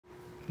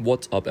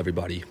What's up,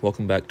 everybody?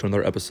 Welcome back to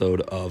another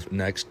episode of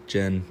Next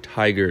Gen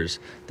Tigers.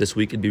 This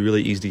week, it'd be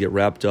really easy to get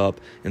wrapped up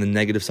in the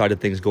negative side of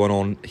things going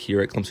on here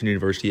at Clemson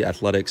University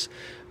Athletics,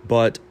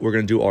 but we're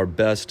going to do our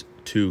best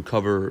to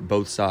cover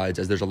both sides,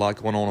 as there's a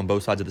lot going on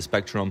both sides of the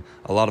spectrum,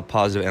 a lot of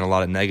positive and a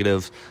lot of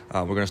negative.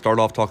 We're going to start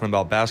off talking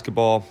about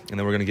basketball, and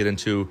then we're going to get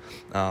into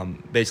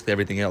basically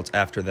everything else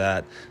after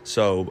that.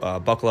 So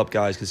buckle up,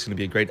 guys, because it's going to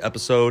be a great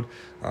episode.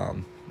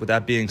 With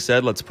that being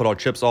said, let's put our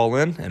chips all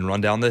in and run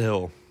down the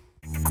hill.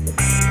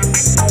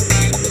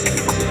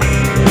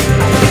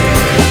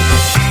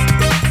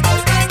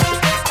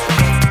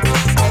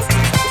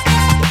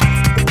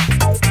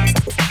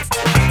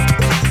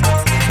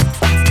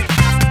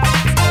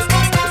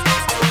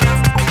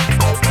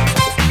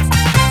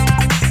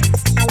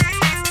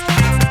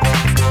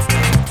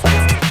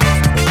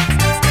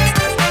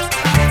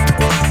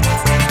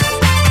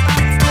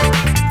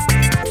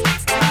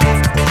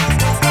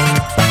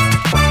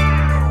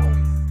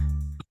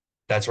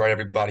 That's right,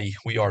 everybody.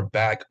 We are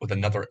back with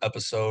another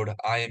episode.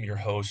 I am your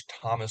host,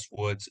 Thomas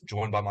Woods,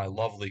 joined by my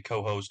lovely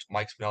co-host,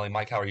 Mike Spinelli.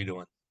 Mike, how are you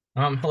doing?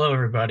 Hello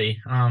everybody.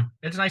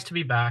 It's nice to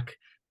be back.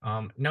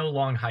 No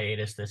long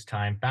hiatus this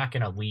time. Back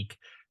in a week.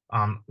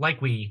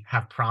 Like we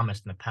have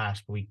promised in the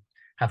past, but we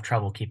have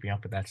trouble keeping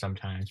up with that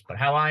sometimes. But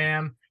how I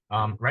am,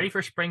 ready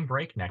for spring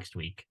break next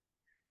week.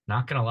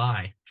 Not gonna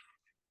lie.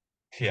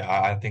 Yeah,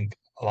 I think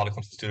a lot of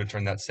Clemson students are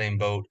in that same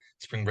boat.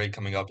 Spring break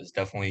coming up is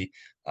definitely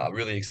a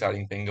really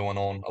exciting thing going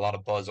on. A lot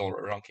of buzz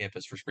around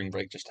campus for spring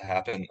break just to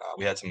happen.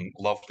 We had some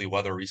lovely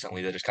weather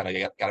recently that just kind of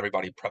got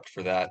everybody prepped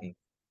for that. And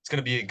it's going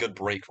to be a good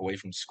break away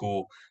from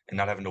school and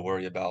not having to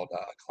worry about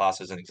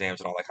classes and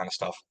exams and all that kind of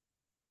stuff.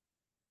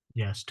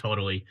 Yes,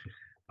 totally.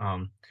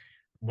 Um,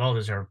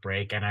 well-deserved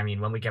break. And I mean,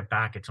 when we get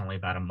back, it's only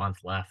about a month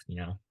left.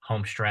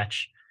 Home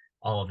stretch.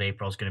 All of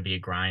April is going to be a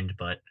grind,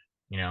 but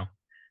you know,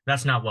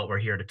 that's not what we're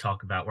here to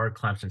talk about. We're a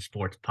Clemson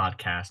sports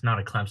podcast, not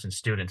a Clemson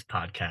students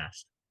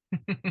podcast.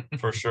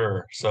 For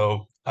sure.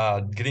 So,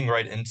 getting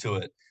right into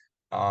it,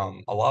 a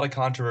lot of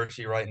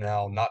controversy right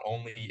now, not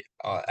only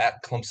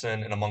at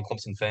Clemson and among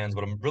Clemson fans,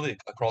 but really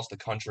across the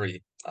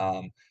country.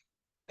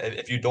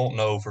 If you don't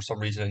know for some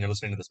reason and you're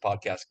listening to this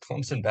podcast,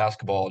 Clemson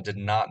basketball did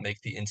not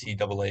make the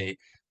NCAA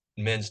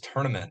men's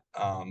tournament.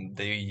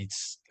 They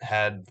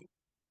had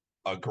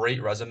a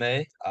great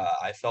resume.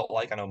 I felt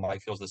like, I know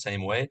Mike feels the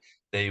same way.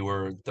 They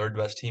were third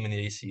best team in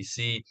the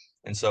ACC,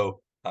 and so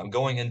they're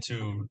going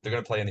to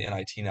play in the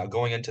NIT now.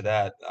 Going into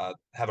that,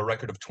 have a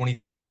record of 23-10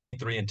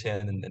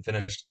 and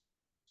finished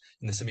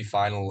in the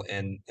semifinal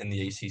in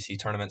the ACC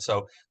tournament.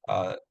 So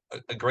a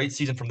great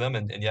season from them,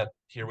 and yet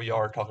here we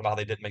are talking about how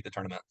they didn't make the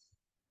tournament.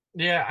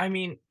 Yeah, I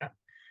mean,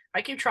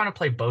 I keep trying to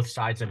play both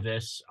sides of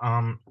this.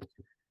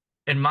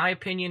 In my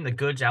opinion, the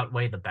goods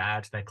outweigh the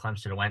bads that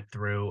Clemson went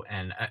through,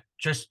 and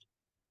just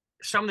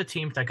some of the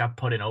teams that got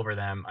put in over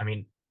them. I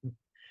mean,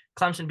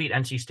 Clemson beat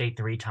NC State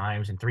 3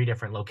 times in 3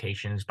 different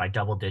locations by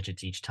double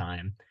digits each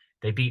time.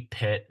 They beat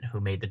Pitt,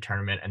 who made the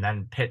tournament, and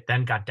then Pitt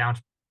then got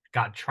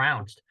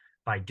trounced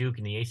by Duke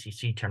in the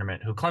ACC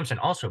tournament, who Clemson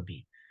also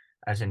beat,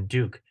 as in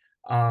Duke.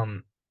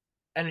 And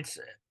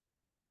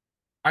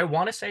I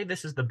want to say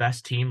this is the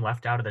best team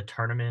left out of the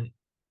tournament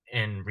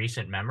in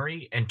recent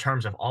memory in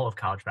terms of all of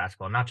college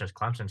basketball, not just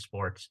Clemson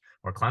sports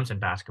or Clemson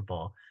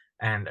basketball.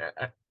 And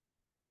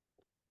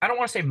I don't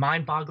want to say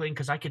mind-boggling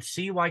because I could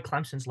see why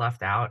Clemson's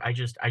left out.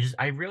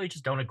 I really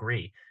just don't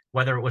agree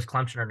whether it was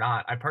Clemson or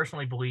not. I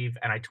personally believe,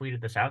 and I tweeted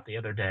this out the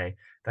other day,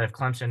 that if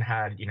Clemson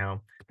had,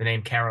 the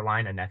name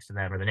Carolina next to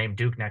them or the name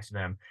Duke next to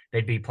them,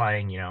 they'd be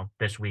playing,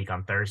 this week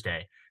on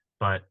Thursday.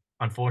 But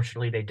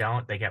unfortunately, they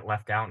don't. They get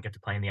left out and get to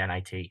play in the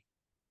NIT.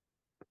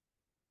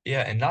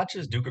 Yeah, and not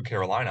just Duke or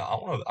Carolina.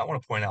 I want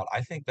to point out,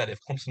 I think that if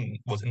Clemson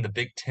was in the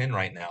Big Ten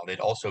right now, they'd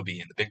also be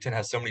in. The Big Ten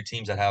has so many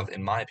teams that have,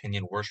 in my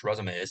opinion, worse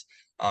resumes,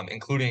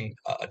 including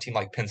a team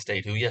like Penn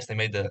State, who, yes, they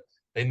made the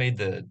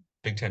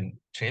Big Ten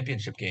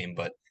championship game,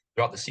 but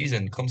throughout the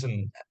season,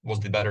 Clemson was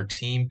the better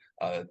team.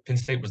 Penn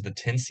State was the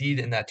 10 seed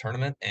in that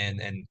tournament, and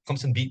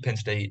Clemson beat Penn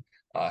State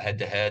head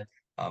to head.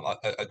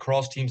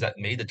 Across teams that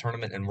made the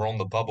tournament and were on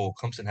the bubble,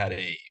 Clemson had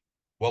a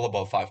well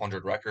above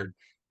 500 record.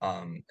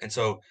 And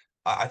so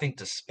I think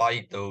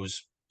despite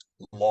those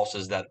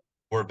losses that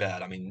were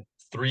bad, I mean,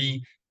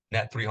 three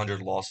net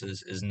 300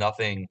 losses is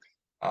nothing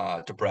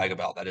to brag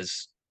about. That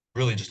is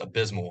really just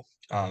abysmal,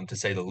 to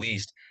say the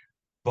least.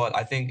 But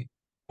I think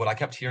what I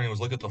kept hearing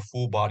was look at the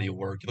full body of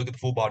work. You look at the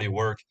full body of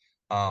work,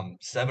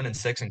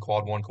 7-6 in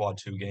quad one, quad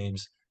two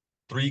games,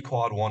 3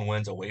 quad one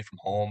wins away from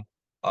home,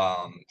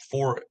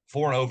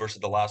 4-0 versus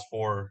the last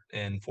 4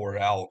 in, 4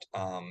 out.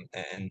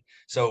 And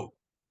so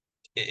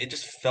it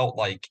just felt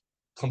like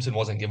Clemson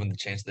wasn't given the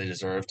chance they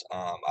deserved.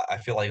 I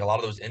feel like a lot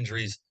of those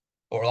injuries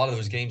or a lot of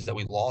those games that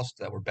we lost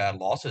that were bad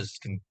losses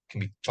can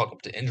be chalked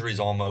up to injuries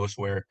almost.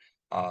 Where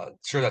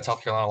sure, that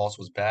South Carolina loss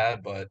was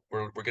bad, but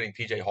we're getting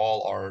PJ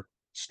Hall, our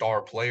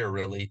star player,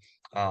 really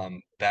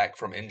back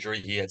from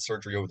injury. He had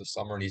surgery over the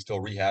summer and he's still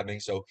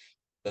rehabbing. So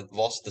the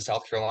loss to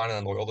South Carolina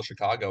and Loyola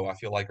Chicago, I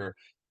feel like are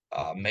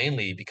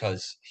mainly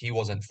because he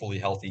wasn't fully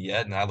healthy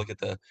yet. And I look at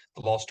the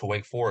loss to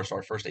Wake Forest,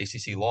 our first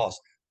ACC loss,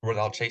 we're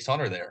without Chase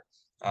Hunter there.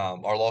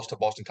 Our loss to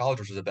Boston College,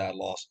 which was a bad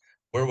loss.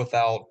 We're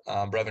without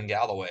Brevin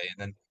Galloway, and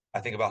then I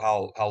think about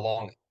how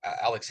long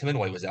Alex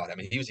Hemingway was out. I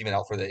mean, he was even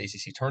out for the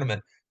ACC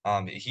tournament.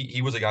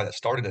 He was a guy that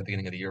started at the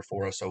beginning of the year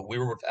for us, so we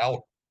were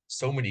without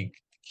so many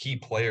key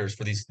players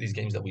for these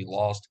games that we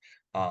lost.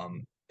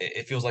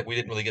 It feels like we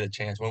didn't really get a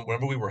chance.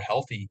 Whenever we were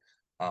healthy,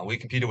 we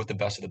competed with the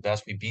best of the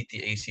best. We beat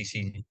the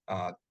ACC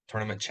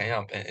tournament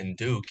champ in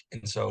Duke,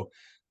 and so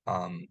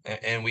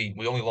and we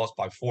only lost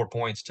by 4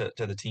 points to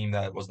the team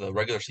that was the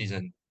regular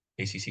season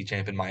ACC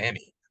champ in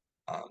Miami.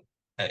 Um,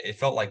 it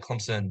felt like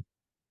Clemson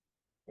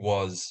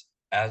was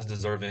as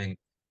deserving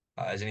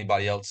as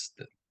anybody else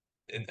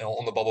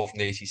on the bubble from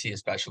the ACC,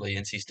 especially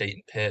NC State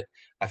and Pitt.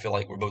 I feel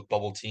like we're both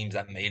bubble teams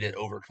that made it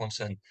over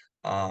Clemson.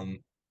 Um,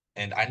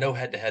 and I know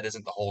head to head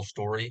isn't the whole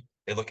story.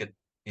 They look at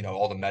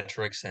all the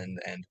metrics and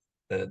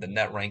the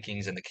net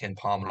rankings and the Ken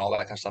Palm and all that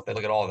kind of stuff. They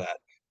look at all of that.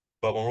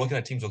 But when we're looking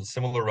at teams with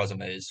similar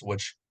resumes,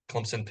 which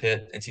Clemson,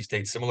 Pitt, NC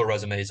State, similar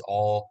resumes,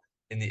 all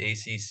in the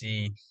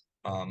ACC,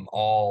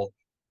 all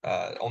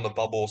on the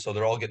bubble, so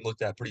they're all getting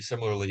looked at pretty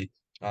similarly.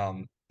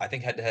 I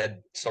think head to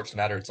head starts to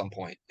matter at some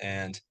point,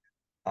 and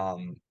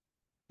um,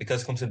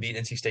 because Clemson beat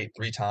NC State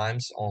 3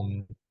 times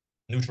on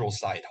neutral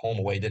site, home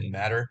away didn't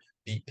matter.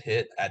 Beat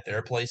Pitt at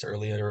their place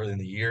early in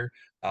the year.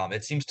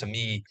 It seems to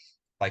me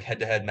like head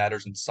to head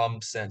matters in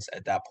some sense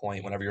at that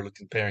point whenever you're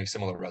comparing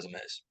similar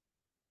resumes.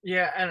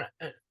 Yeah,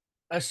 and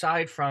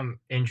aside from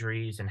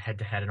injuries and head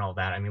to head and all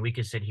that, I mean, we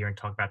could sit here and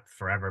talk about it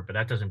forever, but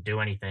that doesn't do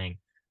anything.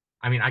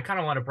 I mean, I kind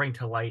of want to bring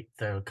to light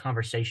the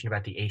conversation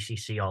about the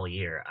ACC all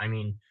year. I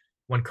mean,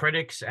 when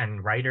critics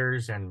and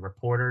writers and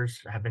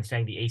reporters have been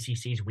saying the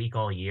ACC's weak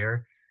all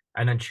year,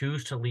 and then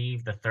choose to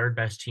leave the third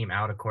best team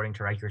out according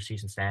to regular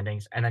season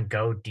standings, and then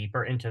go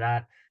deeper into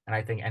that, and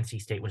I think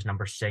NC State was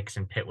number 6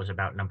 and Pitt was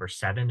about number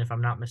 7, if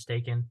I'm not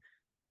mistaken.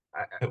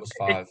 It was It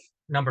 5.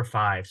 number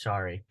 5,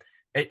 sorry.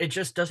 It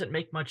just doesn't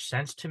make much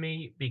sense to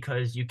me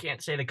because you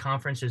can't say the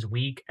conference is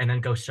weak and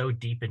then go so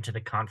deep into the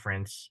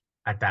conference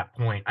at that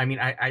point. I mean,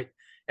 I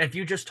if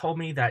you just told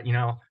me that,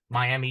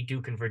 Miami,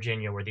 Duke, and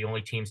Virginia were the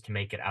only teams to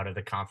make it out of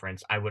the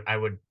conference, I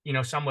would,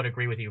 somewhat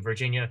agree with you.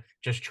 Virginia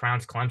just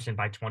trounced Clemson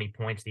by 20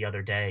 points the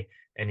other day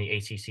in the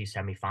ACC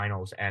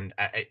semifinals, and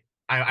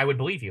I would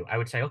believe you. I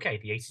would say,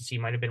 okay, the ACC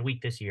might have been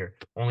weak this year.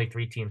 Only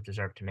 3 teams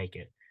deserve to make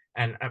it.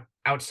 And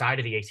outside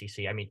of the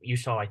ACC, I mean, you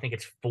saw, I think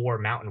it's 4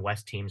 Mountain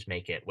West teams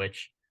make it,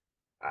 which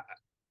uh,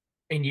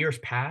 in years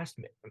past,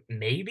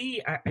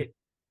 maybe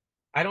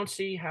I don't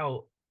see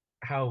how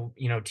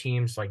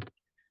teams like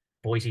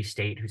Boise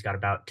State, who's got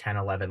about 10,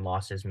 11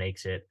 losses,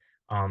 makes it.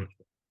 Um,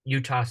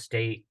 Utah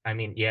State, I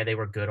mean, yeah, they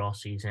were good all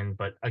season,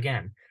 but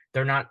again,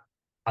 they're not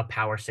a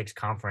Power Six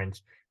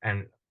conference,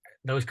 and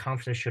those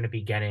conferences shouldn't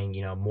be getting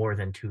more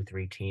than 2,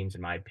 3 teams,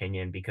 in my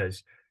opinion,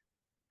 because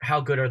how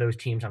good are those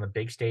teams on the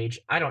big stage?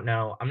 I don't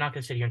know. I'm not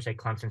gonna sit here and say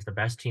Clemson's the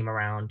best team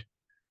around,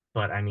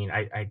 but I mean,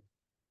 I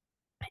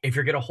if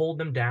you're gonna hold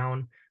them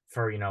down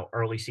for,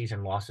 early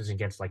season losses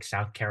against like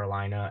South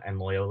Carolina and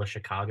Loyola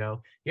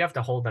Chicago, you have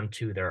to hold them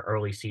to their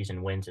early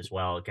season wins as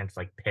well against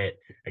like Pitt,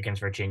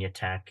 against Virginia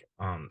Tech.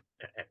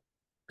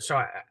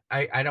 So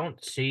I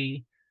don't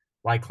see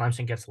why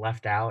Clemson gets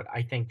left out.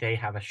 I think they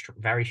have a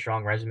very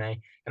strong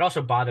resume. It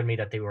also bothered me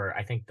that they were,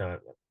 I think, the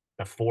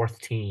 4th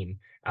team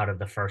out of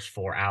the first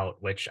 4 out,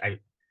 which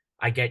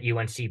I get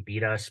UNC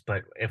beat us,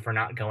 but if we're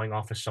not going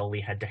off of solely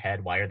head to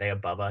head, why are they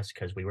above us?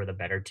 Because we were the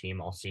better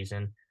team all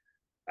season.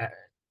 Uh,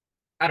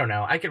 I don't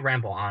know. I could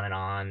ramble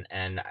on,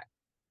 and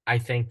I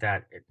think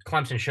that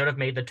Clemson should have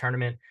made the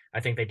tournament. I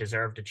think they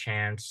deserved a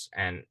chance,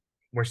 and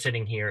we're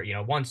sitting here,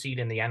 1 seed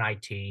in the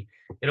NIT.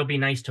 It'll be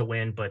nice to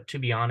win, but to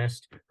be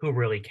honest, who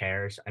really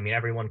cares? I mean,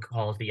 everyone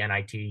calls the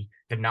NIT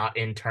the not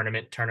in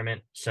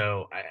tournament.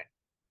 So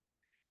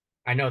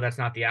I know that's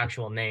not the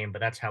actual name, but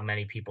that's how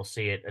many people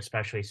see it,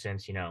 especially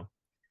since,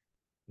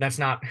 that's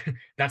not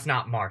that's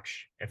not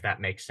March, if that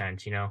makes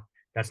sense.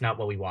 That's not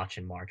what we watch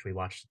in March. We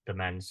watch the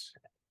men's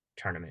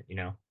tournament.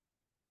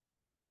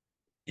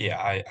 Yeah,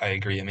 I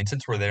agree. I mean,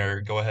 since we're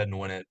there, go ahead and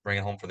win it, bring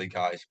it home for the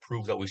guys,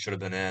 prove that we should have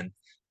been in.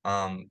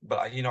 But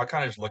I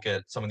kind of just look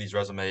at some of these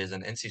resumes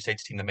and NC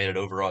State's team that made it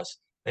over us.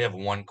 They have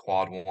one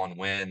quad one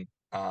win.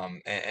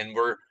 And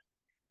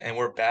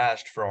we're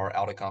bashed for our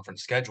out of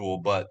conference schedule,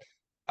 but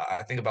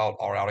I think about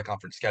our out of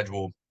conference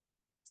schedule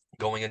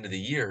going into the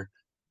year,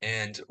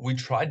 and we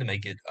tried to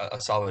make it a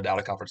solid out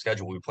of conference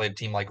schedule. We played a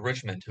team like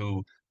Richmond,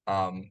 who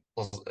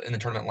was in the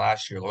tournament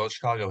last year. Loyola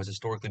Chicago has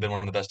historically been one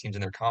of the best teams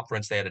in their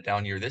conference. They had a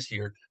down year this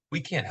year.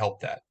 We can't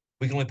help that.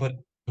 We can only put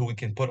who we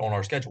can put on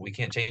our schedule. We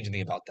can't change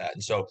anything about that.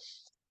 And so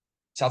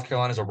South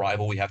Carolina's a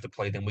rival. We have to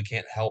play them. We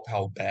can't help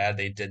how bad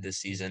they did this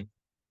season.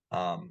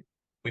 Um,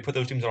 we put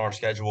those teams on our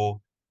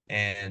schedule,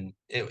 and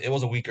it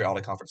was a weaker out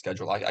of conference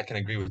schedule. I can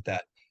agree with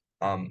that.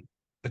 Um,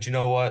 but you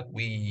know what?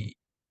 We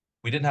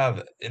didn't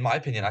have, in my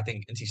opinion, I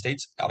think NC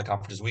State's out of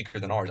conference is weaker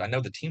than ours. I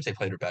know the teams they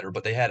played are better,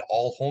 but they had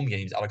all home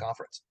games out of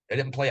conference. They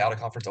didn't play out of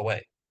conference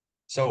away.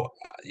 So,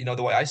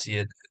 the way I see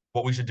it,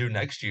 what we should do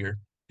next year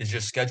is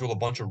just schedule a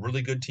bunch of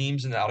really good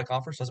teams in the out of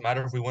conference. Doesn't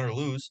matter if we win or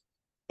lose,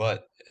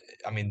 but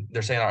I mean,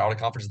 they're saying our out of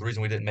conference is the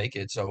reason we didn't make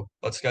it. So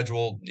let's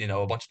schedule,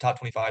 a bunch of top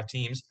 25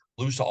 teams,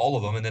 lose to all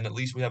of them, and then at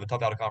least we have a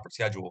tough out of conference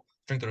schedule.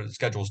 Strength of the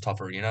schedule is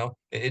tougher.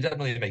 It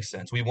definitely makes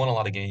sense. We won a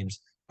lot of games.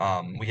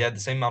 We had the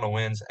same amount of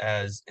wins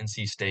as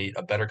NC State,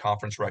 a better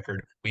conference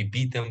record. We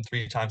beat them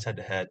 3 times head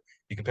to head.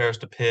 You compare us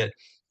to Pitt,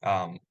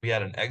 we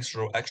had an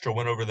extra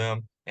win over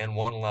them and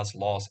one less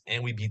loss,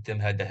 and we beat them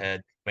head to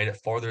head, made it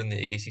farther in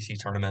the ACC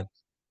tournament.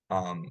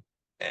 Um,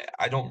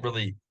 I don't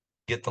really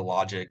get the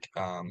logic.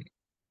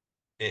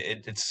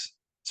 It's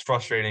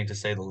frustrating to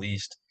say the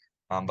least.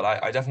 But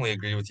I definitely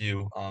agree with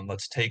you.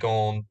 Let's take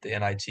on the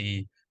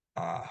NIT.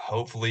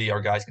 Hopefully,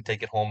 our guys can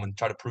take it home and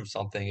try to prove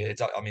something.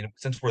 I mean,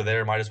 since we're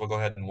there, might as well go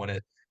ahead and win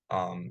it.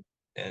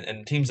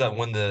 And teams that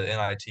win the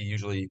NIT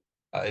usually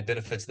it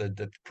benefits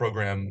the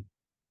program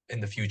in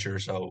the future.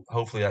 So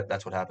hopefully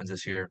that's what happens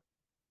this year.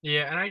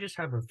 Yeah, and I just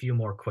have a few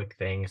more quick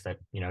things that,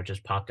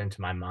 just popped into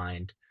my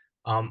mind.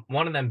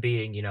 One of them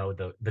being,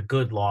 the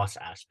good loss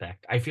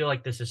aspect. I feel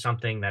like this is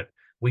something that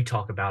we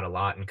talk about a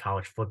lot in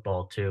college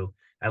football too.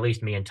 At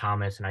least me and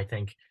Thomas, and I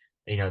think,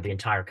 the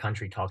entire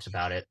country talks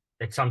about it.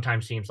 It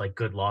sometimes seems like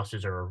good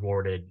losses are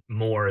rewarded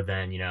more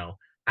than,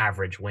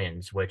 average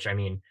wins, which I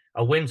mean,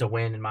 a win's a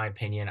win in my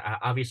opinion.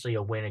 Obviously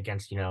a win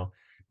against,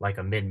 like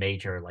a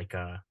mid-major,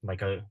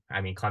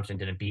 I mean, Clemson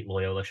didn't beat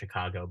Loyola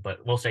Chicago,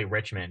 but we'll say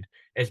Richmond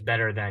is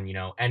better than,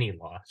 any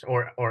loss,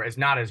 or is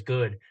not as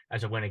good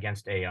as a win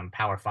against a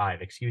Power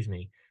Five, excuse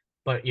me.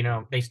 But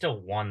they still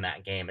won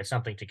that game. It's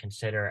something to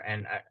consider,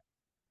 and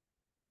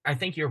I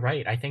think you're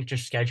right. I think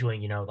just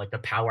scheduling, like the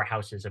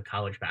powerhouses of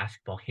college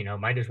basketball,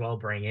 might as well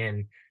bring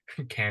in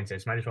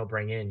Kansas, might as well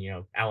bring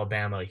in,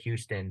 Alabama,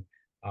 Houston,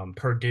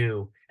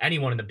 Purdue,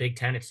 anyone in the Big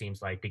Ten. It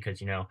seems like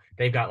because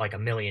they've got like a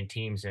million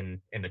teams in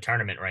the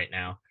tournament right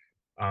now,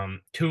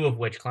 two of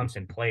which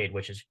Clemson played,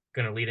 which is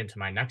going to lead into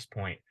my next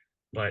point.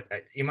 But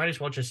you might as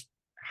well just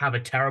have a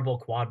terrible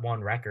quad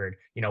one record,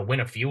 win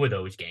a few of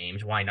those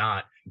games. Why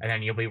not? And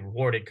then you'll be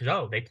rewarded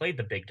because they played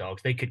the big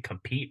dogs. They could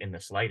compete in the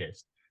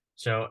slightest.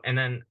 So, and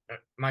then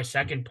my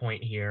second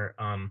point here,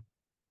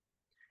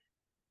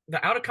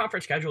 the out of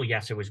conference schedule,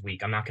 yes, it was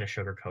weak. I'm not going to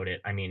sugarcoat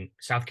it. I mean,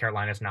 South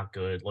Carolina's not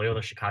good.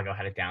 Loyola Chicago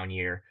had a down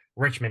year.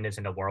 Richmond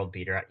isn't a world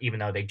beater, even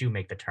though they do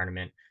make the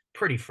tournament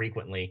pretty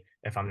frequently,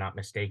 if I'm not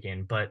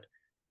mistaken. But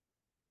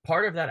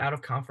part of that out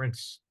of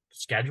conference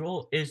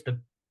schedule is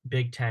the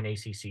Big Ten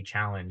ACC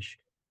Challenge,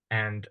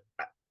 and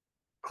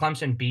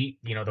Clemson beat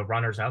the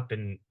runners up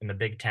in the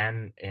Big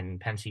Ten in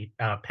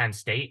Penn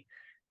State,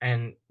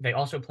 and they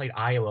also played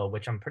Iowa,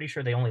 which I'm pretty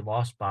sure they only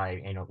lost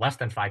by less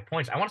than 5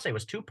 points. I want to say it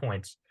was 2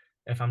 points,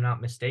 if I'm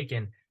not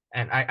mistaken.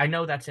 And I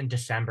know that's in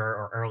December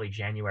or early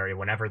January,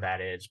 whenever that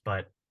is,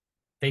 but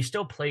they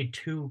still played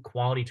two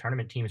quality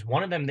tournament teams.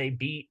 One of them they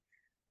beat,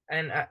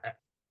 and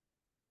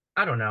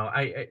I don't know.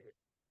 I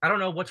don't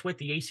know what's with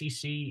the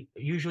ACC.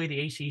 Usually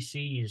the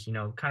ACC is,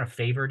 kind of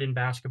favored in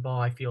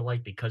basketball, I feel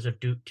like, because of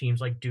Duke teams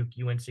like Duke,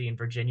 UNC, and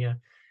Virginia,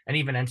 and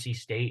even NC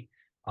State,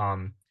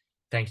 um,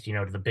 thanks,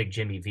 to the big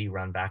Jimmy V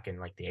run back in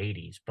like the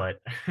 80s.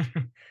 But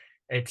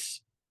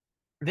it's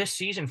this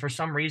season, for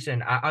some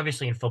reason,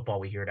 obviously in football,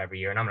 we hear it every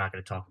year, and I'm not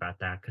going to talk about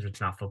that because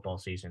it's not football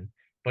season.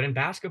 But in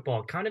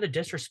basketball, kind of the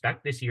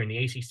disrespect this year in the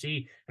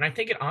ACC, and I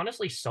think it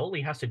honestly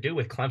solely has to do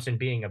with Clemson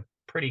being a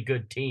pretty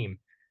good team.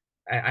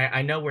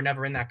 I know we're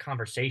never in that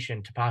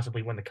conversation to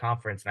possibly win the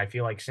conference, and I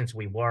feel like since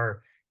we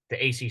were, the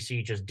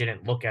ACC just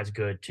didn't look as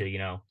good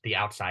to, the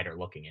outsider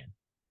looking in.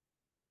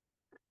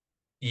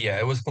 Yeah,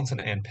 it was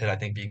Clemson and Pitt, I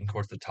think, being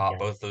towards the top. Yes,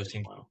 Both those as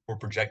teams well. were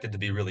projected to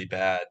be really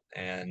bad,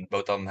 and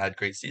both of them had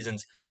great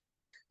seasons.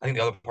 I think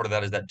the other part of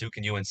that is that Duke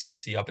and UNC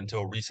up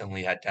until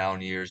recently had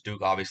down years.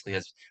 Duke obviously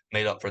has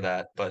made up for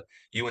that, but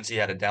UNC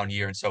had a down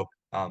year, and so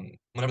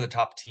whenever the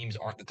top teams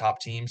aren't the top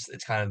teams,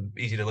 it's kind of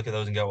easy to look at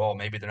those and go, "Oh,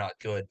 maybe they're not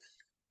good."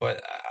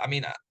 But I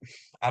mean,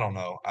 I don't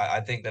know.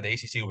 I think that the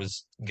ACC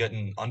was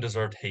getting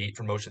undeserved hate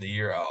for most of the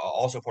year.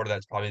 Also, part of that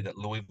is probably that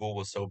Louisville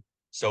was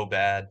so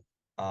bad.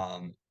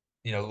 Um,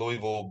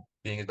 Louisville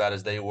being as bad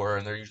as they were,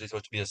 and they're usually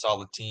supposed to be a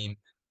solid team,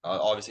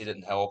 obviously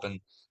didn't help.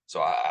 And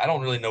so I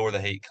don't really know where the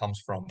hate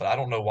comes from, but I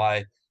don't know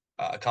why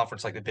a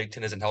conference like the Big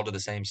Ten isn't held to the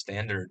same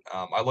standard.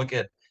 I look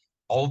at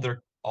all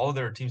of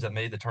their teams that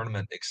made the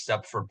tournament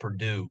except for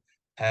Purdue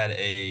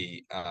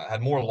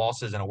had more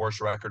losses and a worse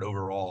record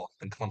overall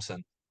than Clemson.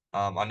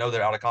 I know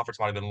their out of conference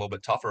might have been a little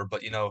bit tougher,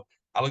 but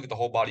I look at the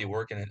whole body of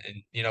work, and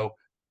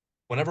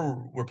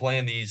whenever we're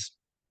playing these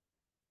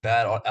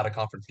bad out of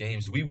conference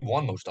games, we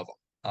won most of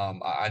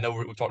them. I know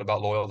we talked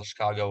about Loyola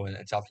Chicago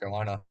and South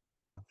Carolina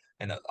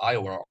and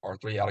Iowa are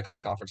three out of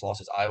conference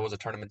losses. Iowa's a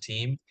tournament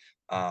team.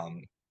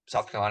 Um,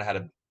 South Carolina had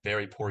a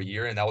very poor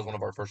year, and that was one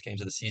of our first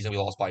games of the season. We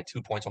lost by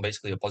 2 points on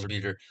basically a buzzer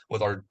beater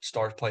with our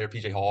star player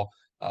PJ Hall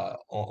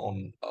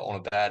on a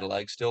bad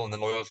leg still. And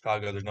then Loyola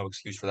Chicago, there's no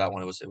excuse for that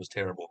one. It was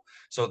terrible.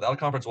 So the out of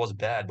conference was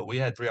bad, but we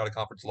had three out of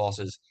conference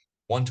losses.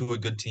 One to a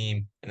good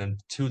team, and then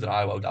two that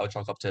I would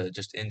chalk up to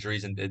just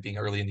injuries and it being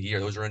early in the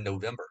year. Those are in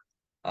November.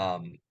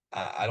 Um,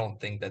 I don't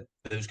think that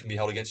those can be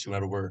held against you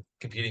whenever we're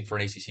competing for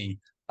an ACC,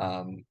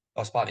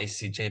 a spot in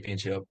ACC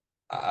championship.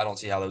 I don't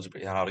see how those would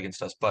be held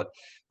against us. But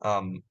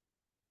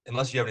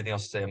unless you have anything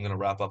else to say, I'm going to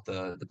wrap up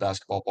the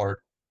basketball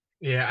part.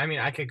 Yeah, I mean,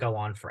 I could go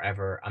on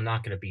forever. I'm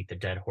not going to beat the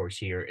dead horse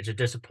here. It's a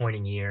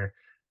disappointing year.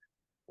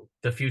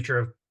 The future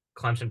of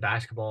Clemson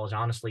basketball is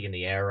honestly in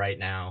the air right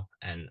now,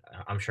 and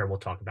I'm sure we'll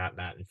talk about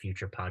that in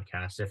future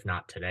podcasts, if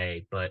not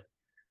today. But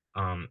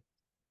um,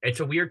 it's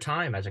a weird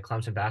time as a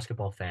Clemson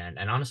basketball fan,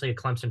 and honestly, a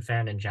Clemson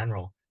fan in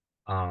general.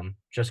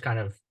 Just kind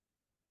of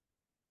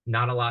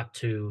not a lot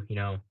to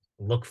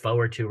look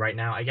forward to right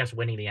now. I guess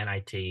winning the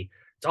NIT.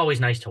 It's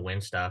always nice to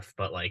win stuff,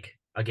 but like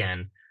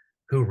again,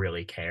 who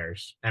really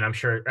cares? And I'm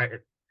sure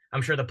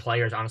the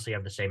players honestly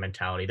have the same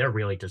mentality. They're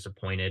really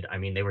disappointed. I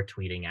mean, they were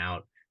tweeting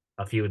out.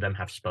 A few of them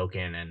have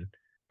spoken, and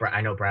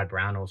I know Brad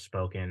Brownell's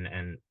spoken.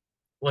 And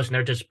listen,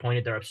 they're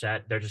disappointed. They're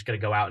upset. They're just going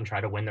to go out and try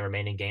to win the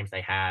remaining games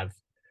they have.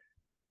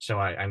 So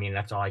I mean,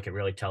 that's all I could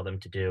really tell them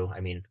to do.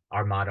 I mean,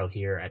 our motto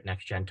here at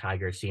Next Gen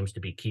Tigers seems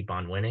to be keep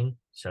on winning.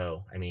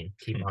 So I mean,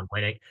 keep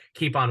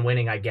on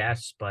winning, I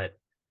guess. But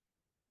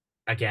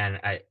again,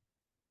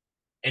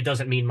 it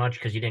doesn't mean much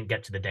because you didn't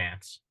get to the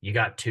dance. You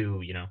got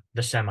to,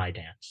 the semi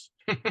dance.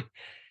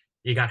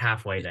 You got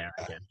halfway there,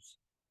 I Yeah, guess.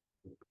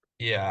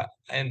 yeah,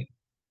 and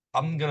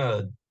I'm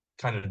gonna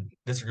kind of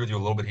disagree with you a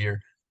little bit here.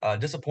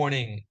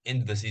 Disappointing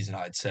end of the season,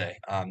 I'd say.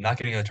 Not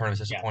getting in the tournament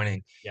is Yes.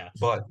 disappointing, Yes.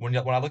 but when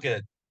I look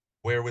at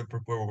where we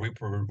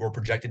were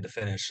projected to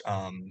finish,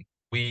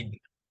 we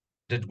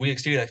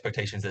exceeded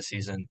expectations this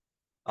season.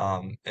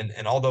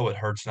 And although it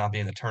hurts not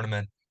being in the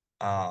tournament,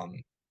 um,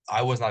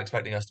 I was not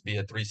expecting us to be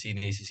a 3 seed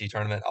in the ACC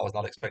tournament. I was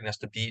not expecting us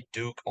to beat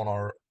Duke on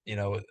our,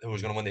 who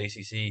was going to win the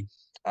ACC.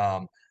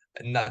 Um,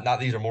 not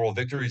these are moral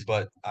victories,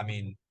 but I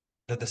mean,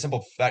 the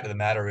simple fact of the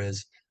matter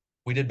is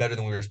we did better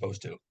than we were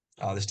supposed to.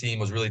 This team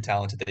was really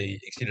talented. They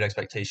exceeded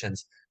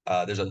expectations.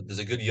 There's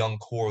a good young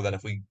core that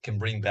if we can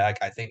bring back,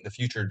 I think the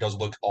future does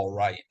look all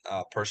right,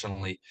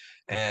 personally.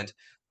 And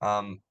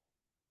um,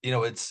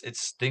 it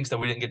stinks that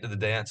we didn't get to the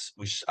dance.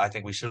 I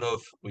think we should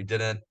have. We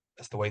didn't.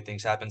 That's the way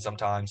things happen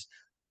sometimes.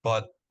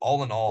 But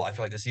all in all, I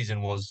feel like the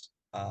season was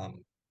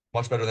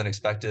much better than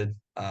expected.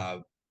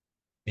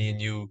 Me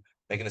and you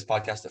making this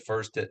podcast at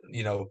first,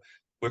 we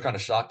are kind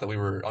of shocked that we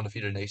were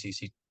undefeated in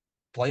ACC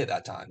play at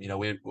that time.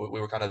 We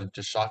were kind of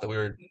just shocked that we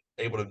were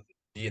able to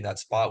be in that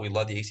spot. We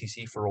led the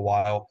ACC for a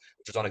while,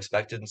 which was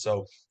unexpected. And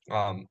so,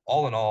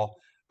 all in all,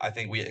 I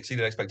think we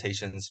exceeded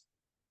expectations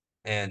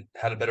and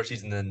had a better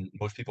season than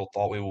most people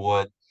thought we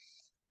would.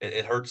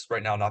 It hurts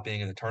right now not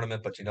being in the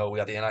tournament, but we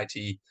got the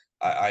NIT.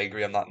 I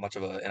agree. I'm not much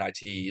of a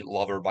NIT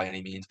lover by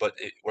any means, but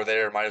we're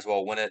there. Might as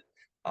well win it.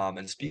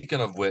 And speaking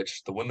of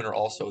which, the women are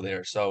also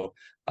there. So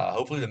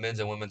hopefully the men's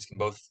and women's can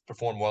both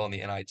perform well in the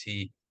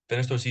NIT,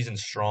 finish those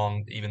seasons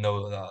strong, even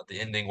though the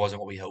ending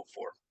wasn't what we hoped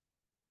for.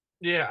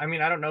 Yeah, I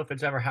mean, I don't know if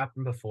it's ever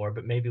happened before,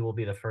 but maybe we'll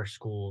be the first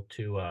school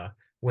to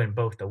win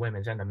both the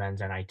women's and the men's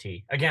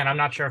NIT. Again, I'm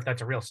not sure if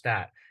that's a real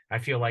stat. I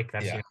feel like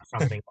that's Yeah,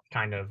 something that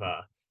kind of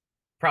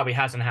probably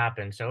hasn't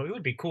happened. So it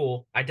would be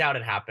cool. I doubt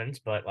it happens,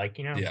 but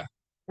yeah.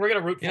 we're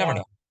gonna root You for never 'em.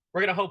 know.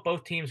 We're gonna hope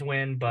both teams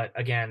win. But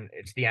again,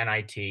 it's the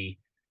NIT.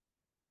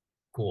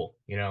 Cool.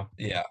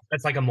 Yeah.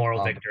 That's like a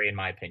moral Um, victory in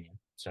my opinion.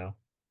 So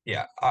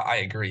Yeah, I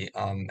agree.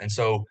 And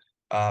so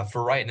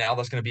for right now,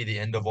 that's going to be the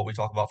end of what we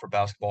talk about for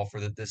basketball for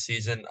this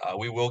season.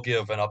 We will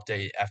give an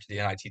update after the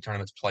NIT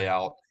tournaments play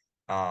out,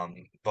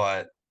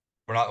 but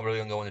we're not really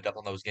going to go into depth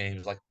on those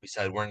games. Like we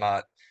said, we're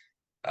not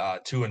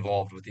too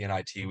involved with the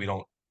NIT. We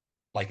don't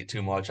like it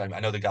too much. I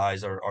know the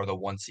guys are the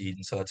 1 seed,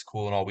 and so that's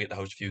cool and all. We get to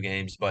host a few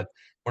games, but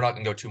we're not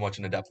going to go too much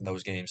into depth in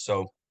those games.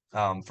 So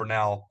for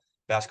now,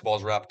 basketball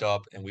is wrapped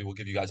up, and we will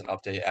give you guys an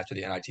update after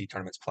the NIT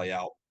tournaments play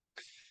out.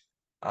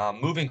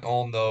 Moving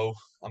on, though,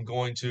 I'm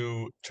going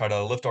to try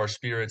to lift our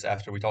spirits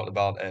after we talked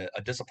about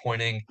a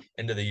disappointing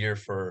end of the year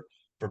for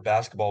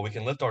basketball. We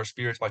can lift our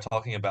spirits by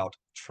talking about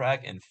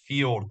track and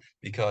field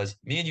because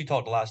me and you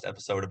talked last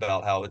episode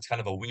about how it's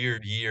kind of a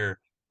weird year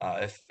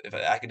if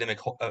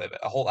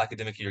a whole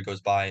academic year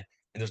goes by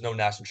and there's no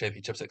national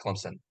championships at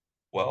Clemson.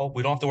 Well,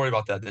 we don't have to worry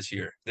about that this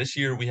year. This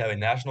year we have a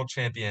national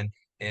champion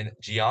in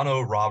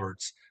Gianno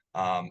Roberts.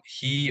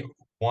 He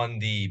won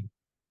the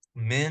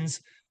men's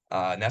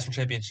national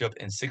championship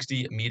in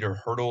 60-meter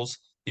hurdles.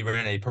 He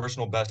ran a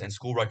personal best and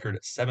school record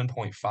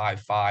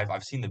 7.55.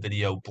 I've seen the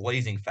video,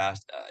 blazing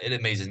fast. It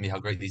amazes me how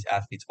great these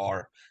athletes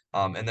are.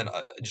 And then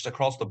just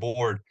across the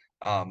board,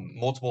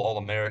 multiple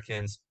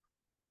All-Americans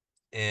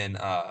in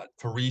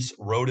Paris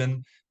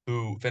Roden,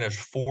 who finished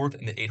fourth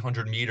in the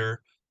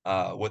 800-meter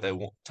with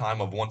a time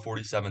of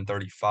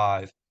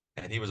 147.35.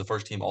 And he was a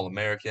first-team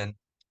All-American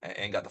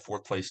and got the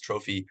fourth place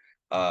trophy.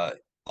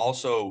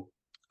 Also,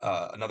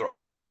 another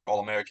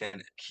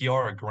All-American,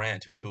 Kiara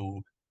Grant,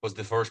 who was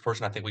the first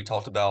person I think we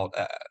talked about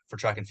for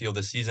track and field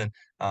this season.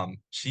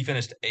 She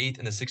finished eighth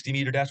in the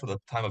 60-meter dash with a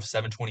time of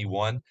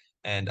 7:21,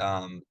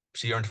 and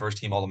she earned first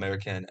team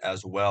All-American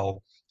as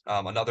well.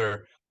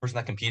 Another person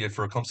that competed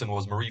for Clemson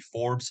was Marie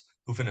Forbes,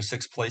 who finished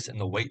sixth place in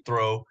the weight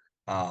throw.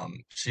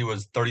 She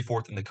was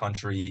 34th in the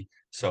country.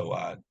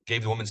 So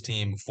gave the women's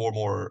team 4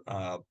 more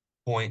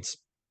points.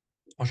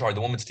 I'm sorry,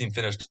 the women's team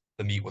finished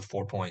the meet with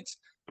 4 points.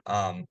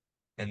 Um,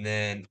 and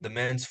then the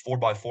men's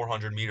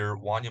 4x400 meter,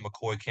 Wanya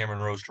McCoy, Cameron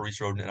Rose, Therese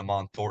Roden, and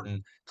Amon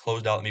Thornton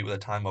closed out the meet with a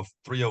time of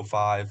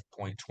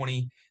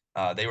 3:05.20.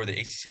 They were the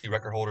ACC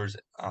record holders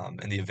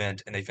in the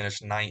event, and they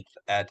finished ninth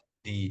at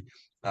the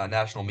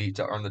national meet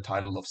to earn the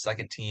title of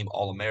second team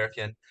All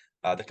American.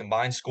 The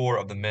combined score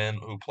of the men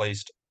who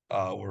placed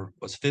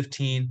was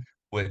 15,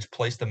 which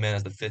placed the men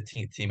as the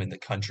 15th team in the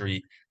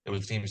country. It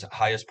was the team's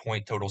highest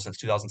point total since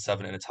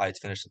 2007, and its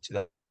highest finish in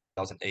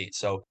 2008.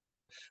 So,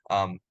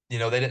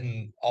 they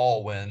didn't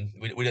all win.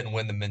 We didn't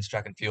win the men's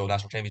track and field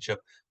national championship,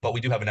 but we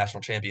do have a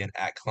national champion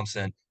at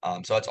Clemson.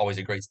 So that's always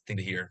a great thing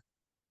to hear.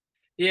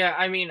 Yeah,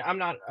 I mean, I'm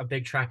not a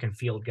big track and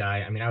field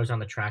guy. I mean, I was on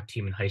the track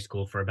team in high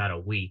school for about a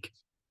week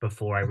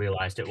before I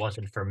realized it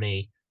wasn't for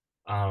me.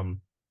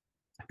 Um,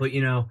 but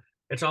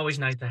it's always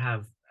nice to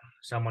have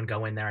someone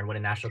go in there and win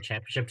a national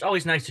championship. It's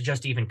always nice to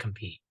just even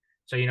compete.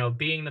 So,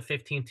 being the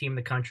 15th team in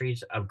the country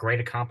is a great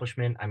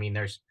accomplishment. I mean,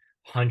 there's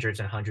hundreds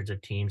and hundreds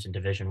of teams in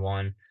Division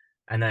One,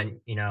 and then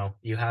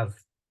you have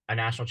a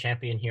national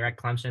champion here at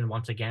Clemson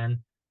once again.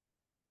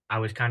 I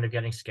was kind of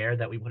getting scared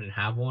that we wouldn't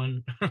have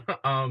one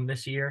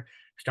this year.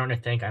 Starting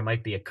to think I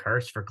might be a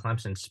curse for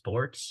Clemson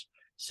sports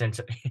since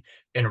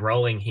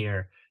enrolling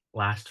here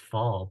last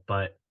fall.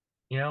 But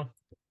you know,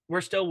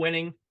 we're still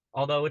winning,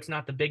 although it's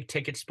not the big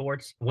ticket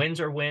sports. Wins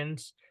are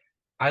wins.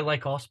 I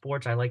like all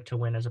sports. I like to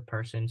win as a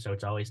person, so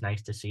it's always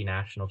nice to see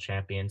national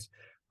champions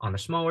on the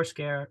smaller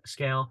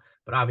scale,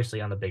 but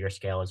obviously on the bigger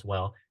scale as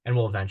well. And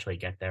we'll eventually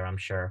get there, I'm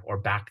sure, or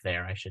back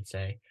there, I should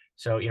say.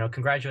 So,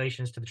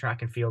 congratulations to the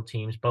track and field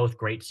teams, both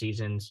great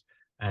seasons,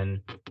 and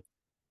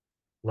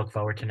look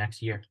forward to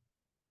next year.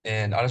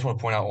 And I just want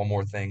to point out one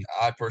more thing.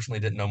 I personally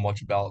didn't know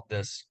much about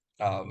this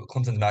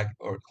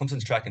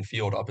Clemson's track and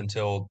field up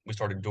until we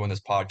started doing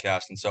this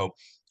podcast. And so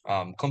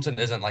Clemson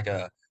isn't like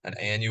an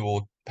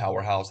annual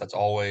powerhouse that's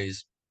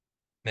always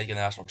making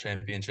national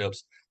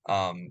championships.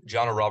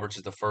 Gianna Roberts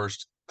is the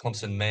first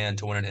Clemson man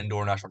to win an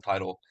indoor national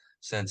title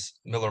since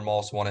Miller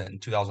Moss won it in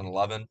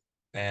 2011,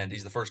 and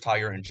he's the first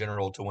Tiger in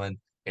general to win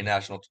a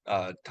national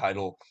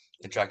title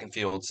in track and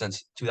field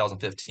since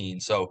 2015.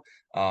 So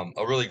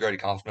a really great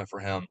accomplishment for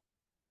him.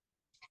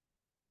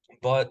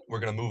 But we're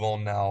going to move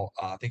on now.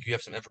 I think you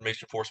have some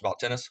information for us about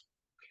tennis.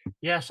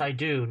 Yes, I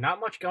do. Not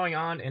much going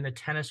on in the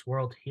tennis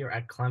world here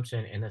at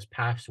Clemson in this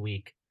past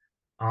week.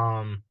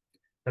 Um,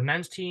 the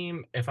men's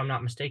team, if I'm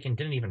not mistaken,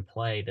 didn't even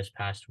play this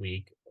past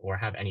week or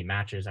have any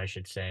matches, I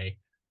should say.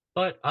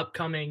 But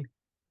upcoming,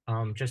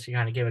 just to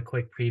kind of give a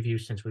quick preview,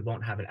 since we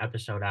won't have an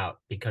episode out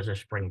because of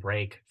spring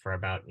break for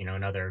about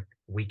another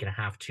week and a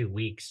half, 2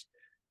 weeks,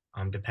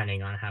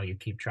 depending on how you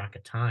keep track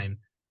of time.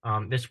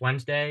 This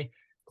Wednesday,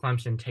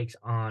 Clemson takes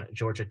on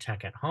Georgia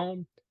Tech at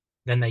home.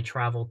 Then they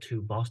travel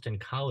to Boston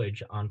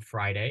College on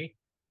Friday.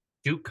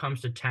 Duke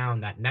comes to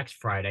town that next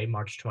Friday,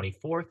 March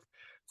 24th,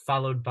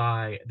 followed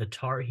by the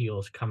Tar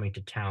Heels coming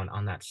to town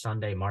on that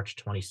Sunday, March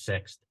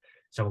 26th.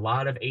 So a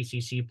lot of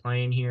ACC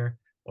playing here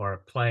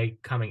or play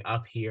coming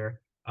up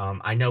here.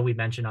 I know we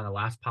mentioned on the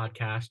last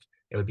podcast,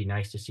 it would be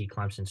nice to see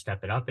Clemson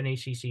step it up in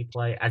ACC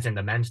play, as in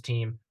the men's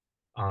team.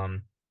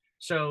 Um,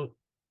 so,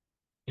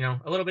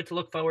 a little bit to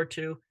look forward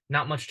to.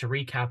 Not much to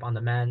recap on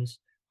the men's.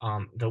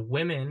 The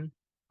women,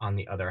 on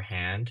the other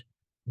hand,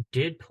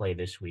 did play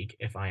this week,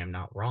 if I am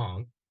not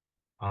wrong.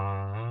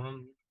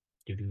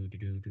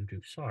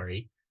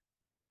 Sorry,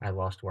 I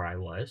lost where I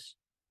was.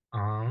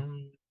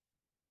 Um,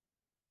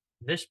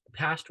 this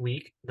past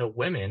week, the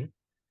women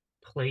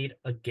played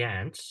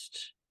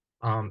against,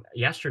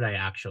 yesterday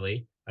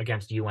actually,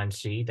 against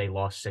UNC. They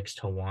lost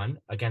 6-1.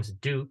 Against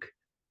Duke,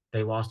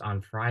 they lost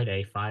on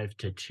Friday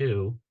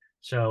 5-2.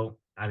 So,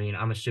 I mean,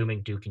 I'm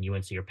assuming Duke and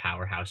UNC are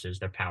powerhouses.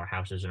 They're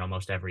powerhouses in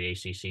almost every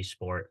ACC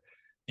sport.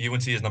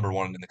 UNC is number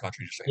 1 in the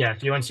country, just saying.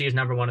 Yes, UNC is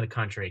number 1 in the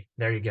country.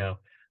 There you go.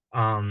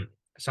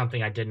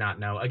 Something I did not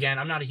know. Again,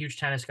 I'm not a huge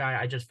tennis guy.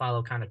 I just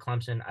follow kind of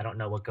Clemson. I don't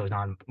know what goes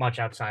on much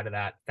outside of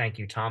that. Thank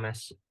you,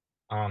 Thomas.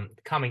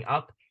 Coming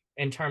up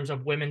in terms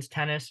of women's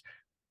tennis,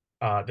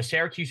 the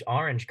Syracuse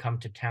Orange come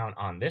to town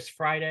on this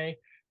Friday,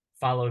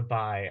 followed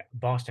by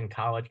Boston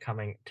College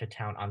coming to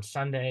town on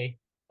Sunday,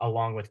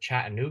 along with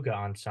Chattanooga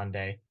on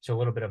Sunday. So a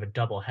little bit of a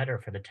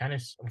doubleheader for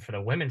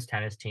the women's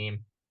tennis team.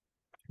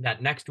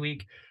 That next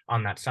week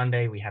on that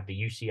Sunday, we have the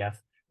UCF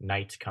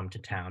Knights come to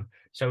town.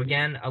 So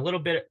again, a little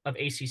bit of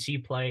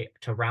ACC play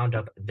to round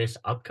up this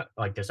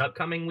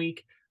upcoming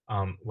week.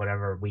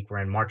 Whatever week we're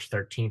in, March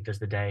 13th is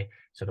the day.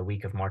 So the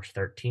week of March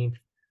 13th,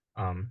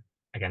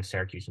 against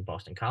Syracuse and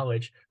Boston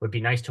College, would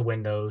be nice to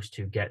win those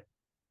to get.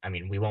 I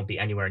mean, we won't be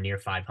anywhere near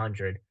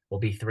 500. We'll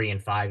be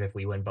 3-5 if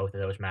we win both of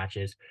those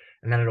matches,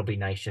 and then it'll be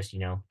nice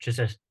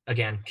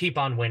again keep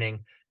on winning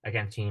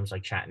against teams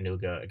like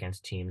Chattanooga,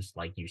 against teams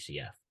like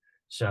UCF.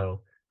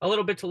 So a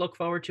little bit to look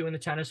forward to in the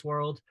tennis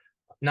world.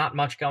 Not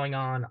much going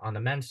on the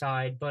men's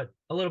side, but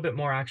a little bit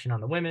more action on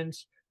the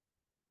women's.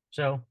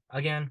 So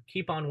again,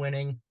 keep on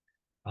winning.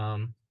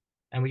 And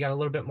we got a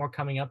little bit more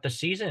coming up. The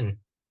season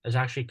is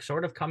actually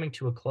sort of coming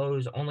to a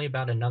close. Only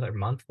about another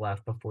month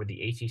left before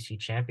the ACC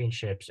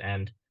championships,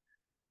 and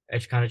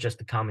it's kind of just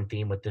the common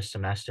theme with this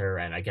semester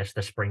and I guess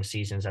the spring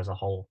seasons as a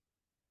whole.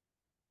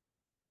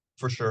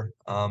 For sure.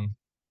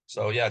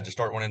 So yeah, to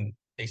start winning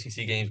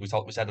ACC games,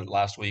 we said it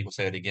last week. We'll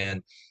say it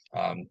again.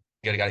 Got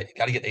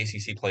to get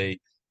ACC play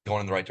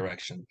going in the right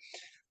direction.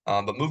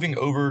 But moving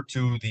over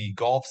to the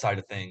golf side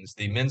of things,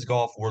 the men's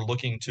golf, we're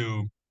looking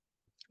to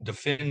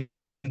defend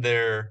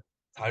their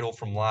title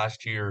from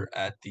last year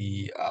at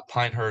the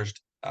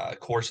Pinehurst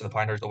course in the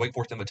Pinehurst, the Wake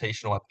Forest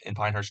Invitational in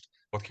Pinehurst,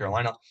 North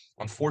Carolina.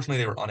 Unfortunately,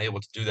 they were unable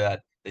to do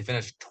that. They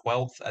finished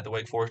 12th at the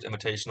Wake Forest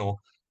Invitational.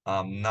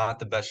 Not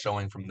the best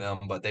showing from them,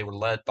 but they were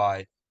led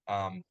by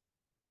um,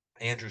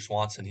 Andrew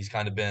Swanson. He's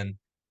kind of been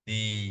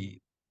the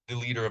the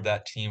leader of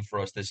that team for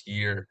us this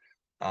year.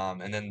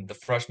 And then the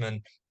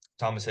freshman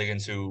Thomas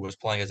Higgins, who was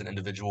playing as an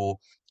individual,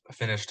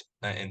 finished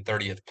in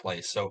 30th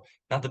place. So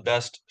not the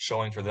best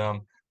showing for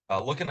them.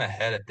 Looking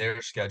ahead at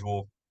their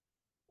schedule,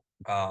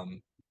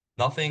 um,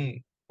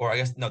 nothing, or I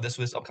guess no, this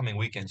was upcoming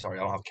weekend. Sorry,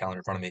 I don't have a calendar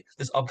in front of me.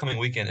 This upcoming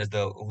weekend is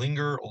the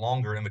Linger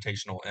Longer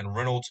Invitational in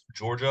Reynolds,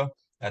 Georgia,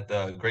 at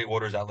the Great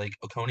Waters at Lake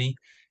Oconee,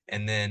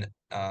 and then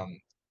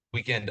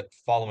weekend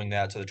following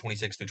that, so the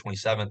 26th through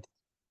 27th,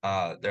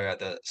 they're at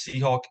the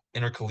Seahawk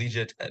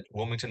Intercollegiate at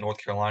Wilmington,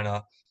 North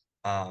Carolina.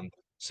 Um,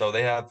 so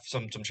they have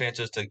some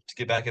chances to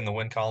get back in the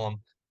win column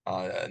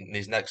in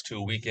these next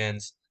two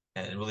weekends,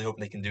 and really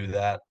hoping they can do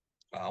that.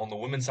 On the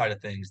women's side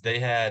of things, they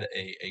had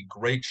a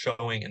great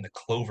showing in the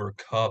Clover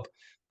Cup.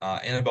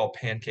 Annabelle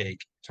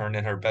Pancake turned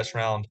in her best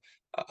round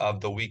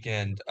of the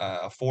weekend,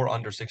 a 4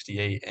 under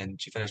 68,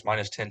 and she finished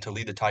 -10 to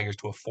lead the Tigers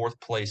to a fourth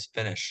place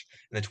finish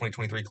in the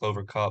 2023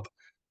 Clover Cup.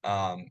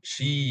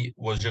 She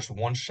was just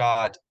one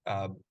shot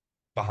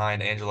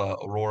behind Angela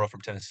Aurora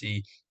from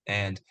Tennessee,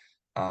 and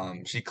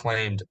she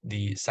claimed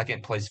the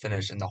second place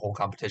finish in the whole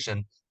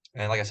competition.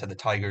 And like I said, the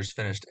Tigers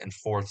finished in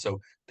fourth, so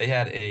they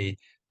had a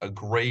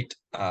great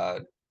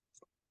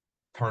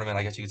tournament,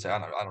 I guess you could say. I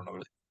don't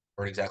know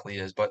where it exactly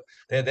is, but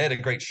they had a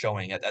great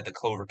showing at the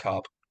Clover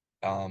Cup.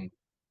 Um,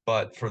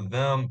 but for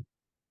them,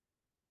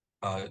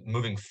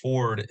 moving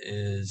forward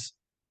is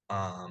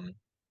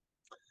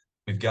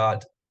we've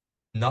got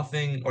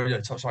nothing. Or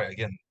yeah, sorry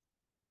again.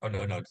 Oh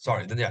no,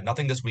 sorry. Yeah,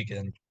 nothing this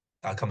weekend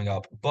coming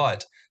up,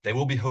 but they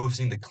will be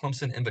hosting the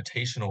Clemson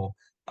Invitational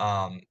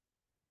um,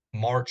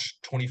 March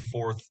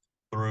 24th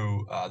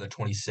through the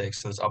 26th.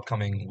 So this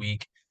upcoming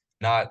week,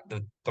 not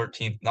the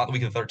 13th, not the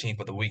week of the 13th,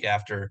 but the week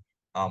after,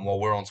 while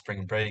we're on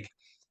spring break.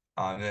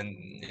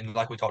 And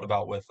like we talked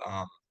about with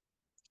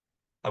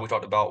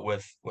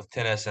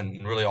tennis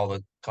and really all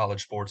the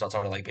college sports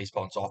outside of like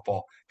baseball and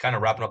softball, kind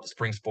of wrapping up the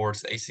spring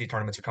sports. The ACC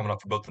tournaments are coming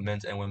up for both the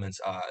men's and women's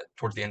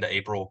towards the end of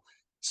April.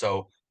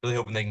 So really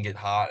hoping they can get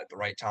hot at the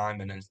right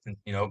time and then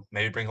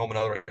maybe bring home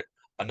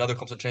another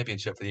Clemson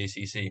championship for the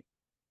ACC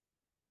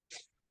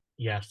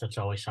Yes, that's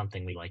always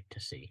something we like to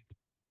see.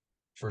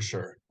 for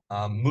sure.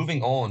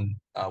 Moving on,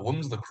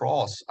 women's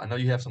lacrosse. I know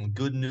you have some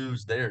good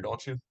news there,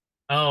 don't you?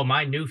 Oh,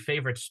 my new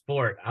favorite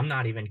sport. I'm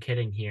not even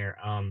kidding here.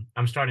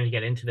 I'm starting to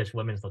get into this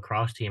women's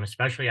lacrosse team,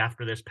 especially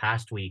after this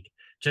past week.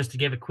 Just to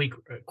give a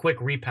quick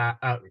recap.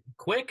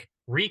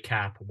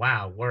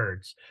 Wow,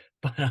 words.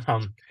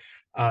 But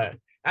uh,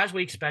 as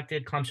we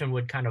expected, Clemson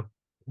would kind of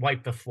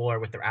wipe the floor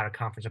with their out of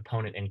conference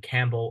opponent in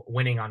Campbell,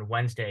 winning on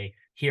Wednesday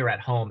here at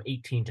home,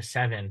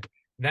 18-7.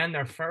 Then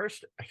their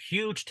first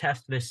huge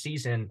test this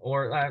season,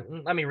 or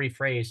let me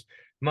rephrase,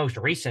 most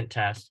recent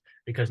test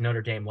because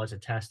Notre Dame was a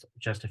test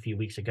just a few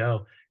weeks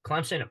ago.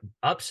 Clemson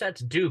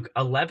upsets Duke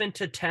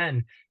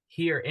 11-10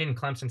 here in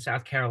Clemson,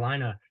 South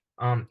Carolina.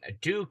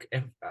 Duke,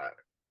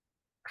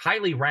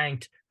 highly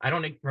ranked. I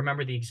don't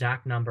remember the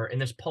exact number in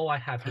this poll I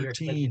have here.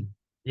 13.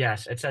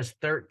 Yes, it says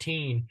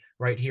 13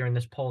 right here in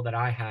this poll that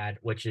I had,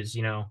 which is,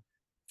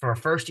 for a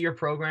first year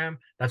program,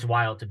 that's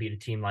wild to beat a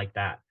team like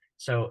that.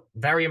 So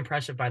very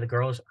impressive by the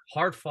girls.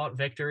 Hard fought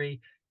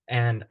victory.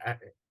 And,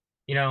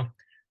 you know,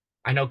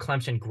 I know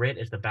Clemson grit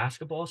is the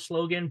basketball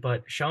slogan,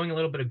 but showing a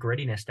little bit of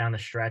grittiness down the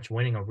stretch,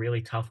 winning a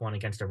really tough one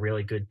against a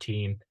really good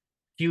team.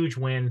 Huge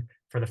win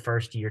for the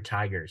first year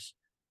Tigers.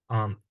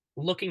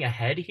 Looking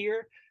ahead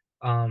here,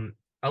 a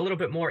little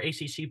bit more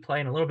ACC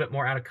play and a little bit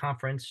more out of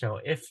conference. So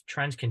if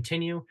trends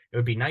continue, it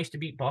would be nice to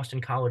beat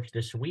Boston College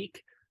this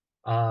week.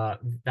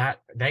 That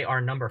they are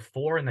number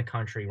 4 in the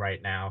country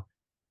right now.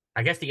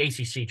 I guess the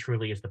ACC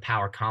truly is the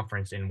power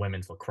conference in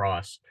women's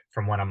lacrosse,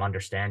 from what I'm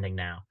understanding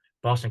now.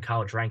 Boston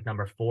College ranked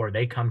number 4.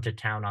 They come to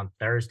town on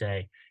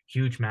Thursday.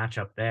 Huge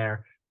matchup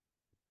there.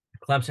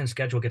 Clemson's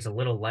schedule gets a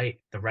little light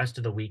the rest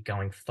of the week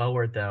going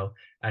forward, though,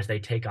 as they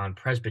take on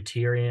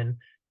Presbyterian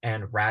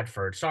and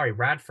Radford. Sorry,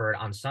 Radford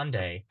on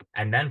Sunday,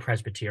 and then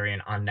Presbyterian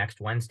on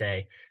next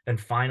Wednesday. Then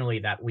finally,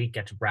 that week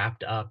gets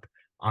wrapped up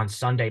on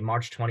Sunday,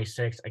 March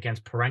 26th,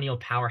 against perennial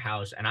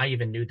powerhouse. And I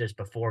even knew this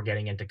before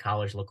getting into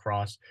college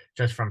lacrosse,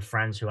 just from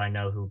friends who I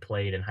know who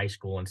played in high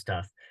school and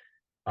stuff.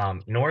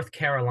 North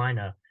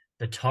Carolina,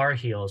 the Tar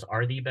Heels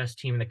are the best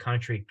team in the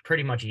country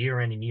pretty much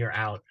year in and year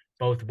out,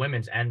 both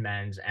women's and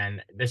men's.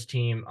 And this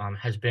team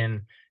has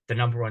been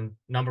the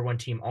number one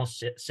team all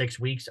 6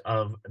 weeks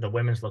of the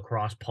women's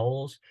lacrosse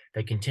polls.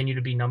 They continue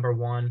to be number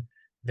one.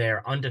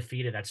 They're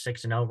undefeated at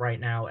 6-0 right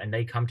now, and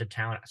they come to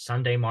town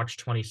Sunday, March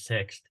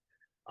 26th.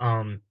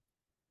 Um,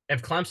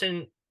 if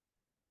Clemson,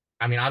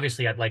 I mean,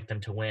 obviously, I'd like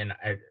them to win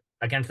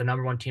against the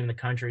number one team in the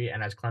country,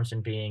 and as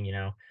Clemson being,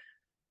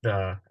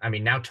 I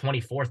mean, now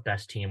 24th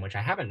best team, which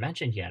I haven't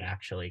mentioned yet,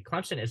 actually.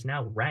 Clemson is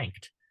now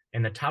ranked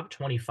in the top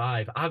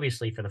 25,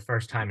 obviously for the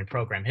first time in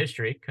program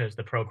history, because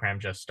the program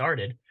just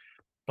started.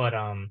 But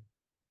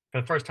for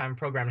the first time in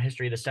program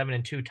history, the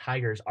 7-2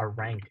 Tigers are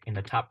ranked in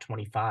the top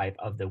 25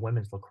 of the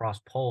women's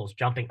lacrosse polls,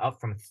 jumping up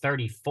from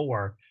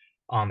 34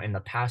 in the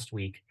past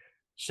week.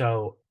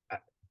 So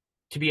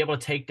to be able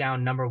to take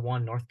down number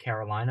one North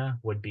Carolina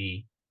would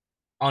be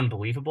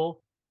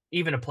unbelievable.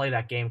 Even to play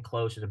that game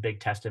close is a big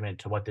testament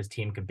to what this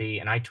team could be.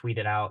 And I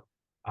tweeted out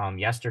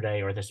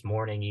yesterday or this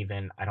morning,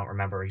 even I don't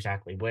remember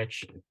exactly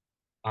which.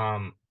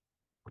 Um,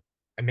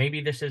 and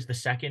maybe this is the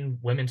second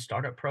women's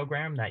startup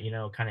program that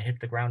kind of hit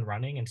the ground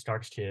running and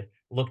starts to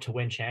look to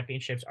win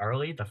championships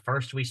early. The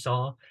first we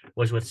saw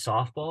was with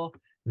softball.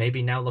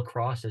 Maybe now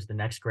lacrosse is the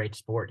next great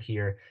sport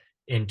here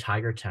in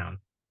Tiger Town.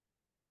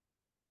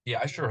 Yeah,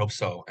 I sure hope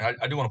so. And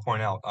I do want to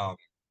point out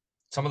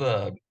some of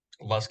the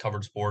less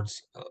covered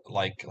sports,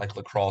 like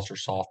lacrosse or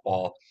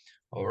softball,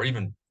 or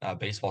even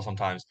baseball.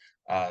 Sometimes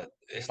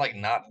it's like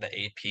not the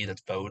AP that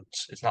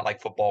votes. It's not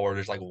like football where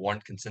there's like one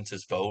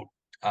consensus vote.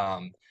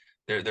 Um,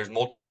 there's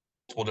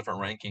multiple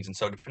different rankings, and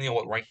so depending on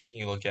what ranking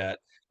you look at,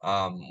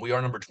 we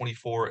are number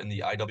 24 in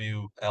the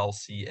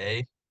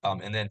IWLCA,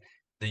 and then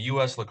the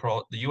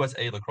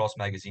USA Lacrosse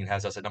magazine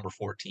has us at number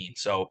 14.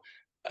 So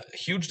a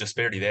huge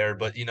disparity there.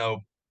 But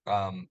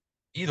um,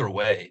 either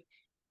way,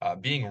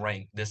 being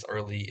ranked this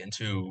early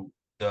into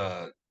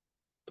the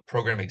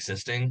program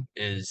existing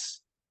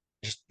is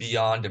just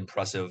beyond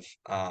impressive.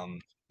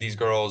 These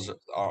girls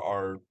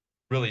are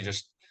really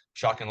just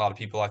shocking a lot of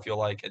people, I feel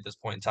like, at this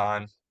point in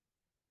time,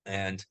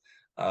 and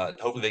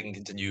hopefully they can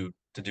continue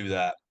to do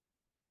that.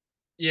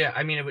 Yeah,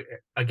 I mean,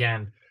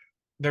 again,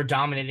 they're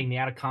dominating the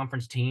out of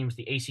conference teams.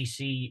 The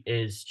ACC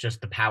is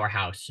just the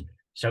powerhouse.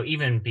 So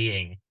even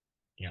being,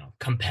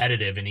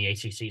 competitive in the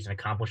ACC is an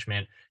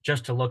accomplishment.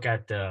 Just to look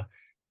at the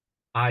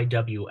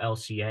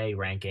IWLCA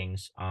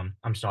rankings,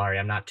 I'm sorry,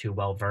 I'm not too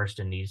well versed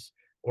in these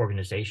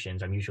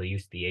organizations. I'm usually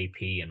used to the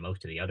AP and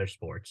most of the other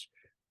sports,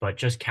 but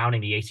just counting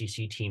the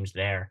ACC teams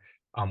there,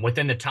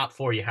 within the top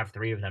four, you have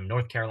three of them.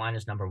 North Carolina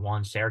is number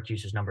one,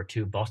 Syracuse is number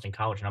two, Boston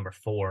College number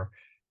four.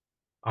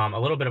 A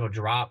little bit of a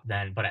drop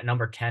then, but at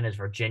number 10 is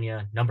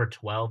Virginia, number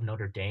 12,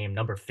 Notre Dame,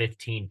 number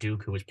 15,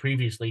 Duke, who was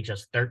previously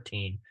just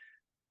 13.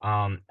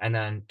 And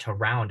then to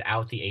round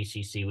out the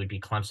ACC would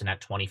be Clemson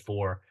at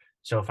 24.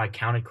 So if I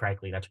counted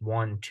correctly, that's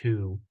one,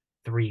 two,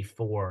 three,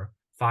 four,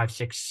 five,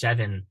 six,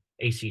 seven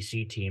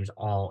ACC teams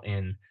all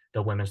in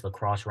the women's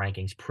lacrosse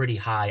rankings, pretty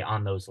high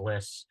on those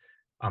lists.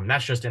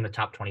 That's just in the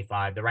top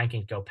 25. The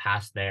rankings go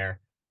past there,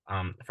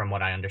 from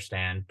what I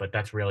understand, but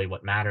that's really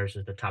what matters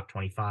is the top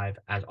 25,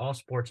 as all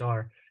sports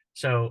are.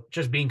 So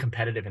just being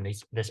competitive in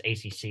this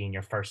ACC in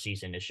your first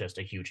season is just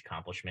a huge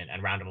accomplishment.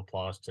 And round of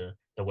applause to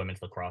the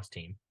women's lacrosse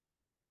team.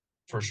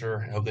 For sure.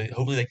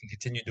 Hopefully they can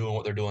continue doing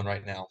what they're doing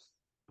right now.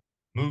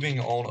 Moving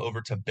on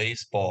over to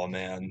baseball,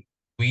 man.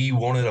 We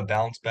wanted a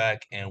bounce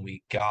back and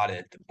we got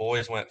it. The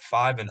boys went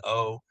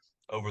 5-0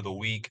 over the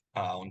week.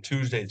 On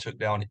Tuesday, they took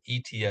down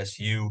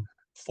ETSU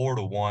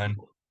 4-1.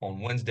 On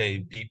Wednesday,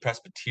 beat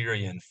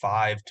Presbyterian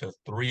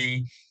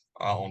 5-3.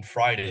 On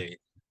Friday,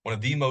 one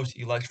of the most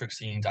electric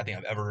scenes I think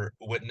I've ever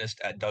witnessed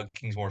at Doug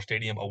Kingsmore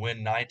Stadium, a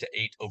win 9-8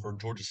 over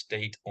Georgia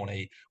State on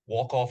a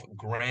walk-off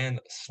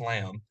grand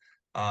slam.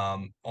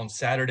 On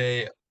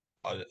Saturday,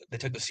 they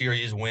took the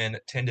series win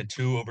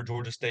 10-2 over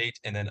Georgia State,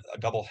 and then a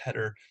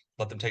doubleheader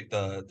let them take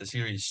the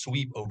series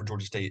sweep over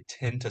Georgia State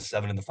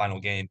 10-7 in the final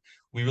game.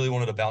 We really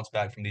wanted to bounce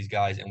back from these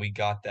guys, and we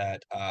got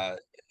that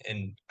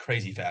in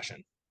crazy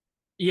fashion.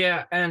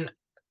 Yeah, and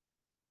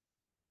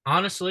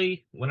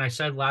honestly, when I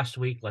said last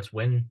week, let's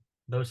win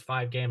those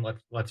 5 games,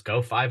 let's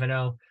go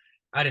 5-0,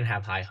 I didn't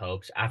have high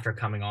hopes after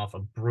coming off a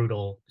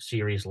brutal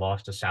series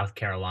loss to South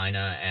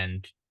Carolina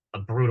and a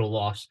brutal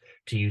loss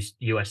to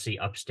USC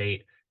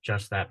Upstate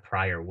just that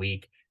prior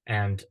week.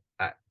 And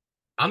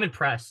I'm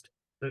impressed.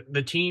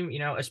 The team,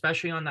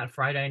 especially on that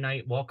Friday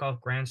night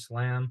walk-off grand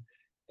slam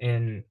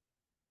in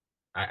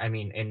I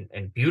mean,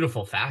 in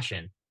beautiful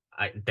fashion,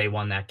 they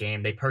won that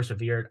game. They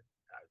persevered.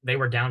 They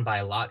were down by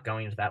a lot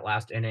going into that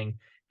last inning,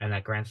 and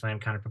that grand slam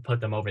kind of put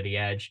them over the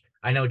edge.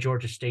 I know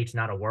Georgia State's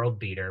not a world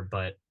beater,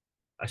 but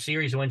a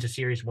series win's a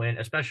series win,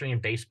 especially in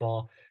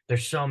baseball.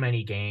 There's so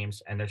many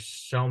games and there's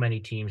so many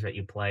teams that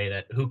you play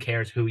that who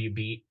cares who you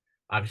beat?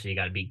 Obviously, you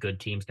got to beat good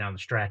teams down the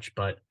stretch,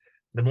 but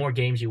the more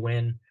games you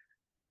win,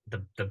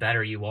 the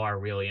better you are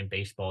really in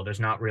baseball. There's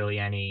not really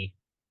any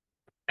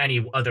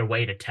other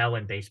way to tell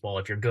in baseball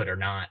if you're good or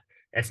not.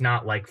 It's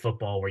not like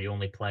football where you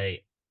only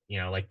play,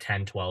 like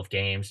 10, 12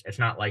 games. It's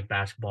not like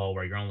basketball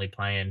where you're only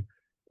playing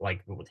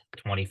like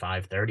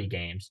 25, 30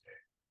 games.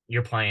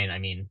 you're playing, I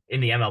mean,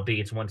 in the MLB,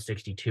 it's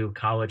 162.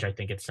 College, I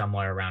think it's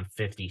somewhere around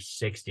 50,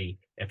 60,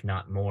 if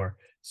not more.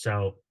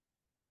 So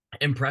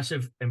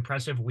impressive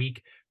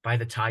week by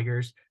the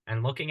Tigers.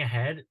 And looking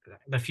ahead,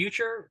 the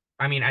future,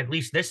 I mean, at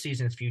least this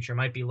season's future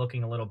might be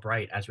looking a little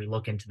bright as we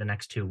look into the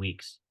next 2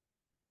 weeks.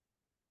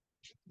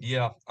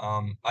 Yeah,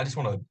 I just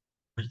want to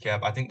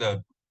recap. I think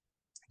the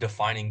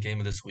defining game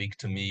of this week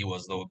to me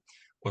was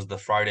the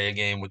Friday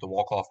game with the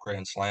walk-off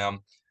grand slam.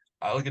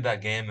 I look at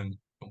that game and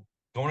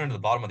going into the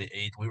bottom of the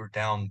eighth, we were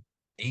down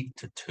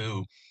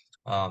 8-2.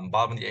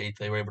 Bottom of the eighth,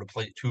 they were able to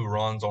play 2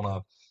 runs on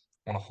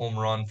a home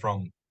run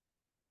from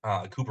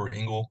Cooper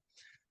Ingle,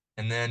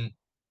 and then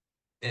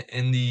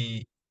in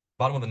the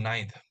bottom of the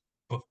ninth,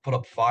 put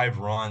up 5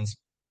 runs.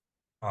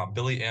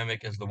 Billy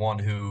Amick is the one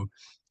who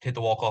hit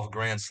the walk-off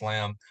grand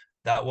slam.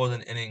 That was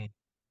an inning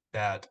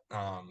that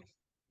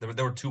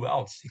there were 2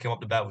 outs. He came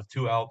up to bat with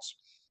 2 outs.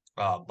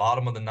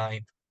 Bottom of the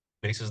ninth,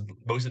 bases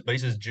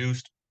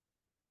juiced,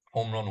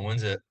 home run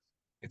wins it.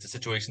 It's a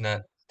situation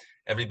that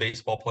every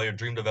baseball player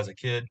dreamed of as a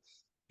kid.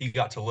 He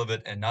got to live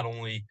it and not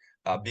only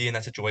be in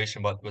that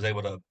situation, but was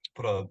able to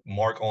put a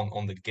mark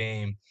on the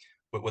game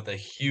with a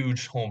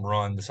huge home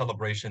run. The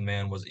celebration,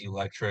 man, was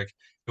electric.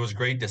 It was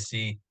great to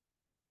see.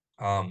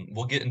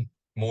 We'll get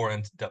more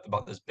into depth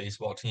about this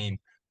baseball team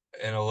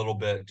in a little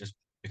bit, just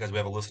because we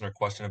have a listener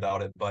question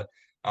about it. But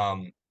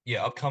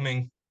yeah,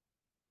 upcoming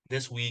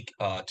this week,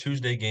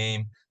 Tuesday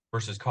game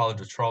versus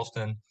College of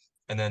Charleston,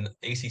 and then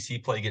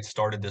ACC play gets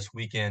started this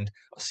weekend.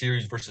 A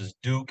series versus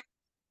Duke,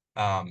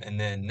 and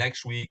then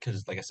next week,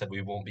 because like I said,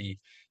 we won't be.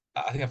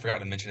 I think I forgot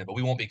to mention it, but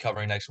we won't be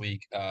covering next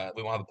week.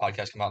 We won't have a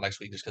podcast come out next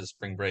week just because of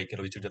spring break.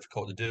 It'll be too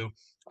difficult to do.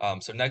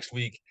 So next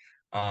week,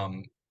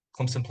 um,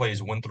 Clemson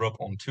plays Winthrop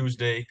on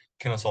Tuesday,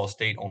 Kennesaw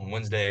State on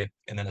Wednesday,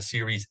 and then a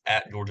series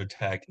at Georgia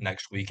Tech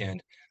next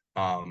weekend.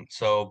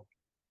 So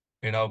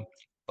you know,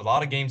 a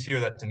lot of games here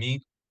that to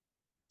me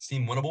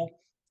seem winnable.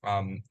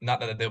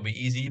 Not that they'll be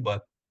easy,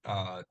 but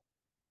uh,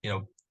 you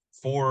know,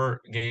 4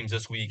 games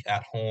this week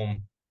at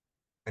home,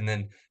 and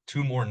then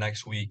 2 more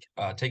next week.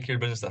 Take care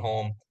of business at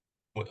home.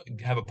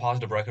 Have a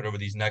positive record over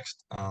these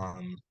next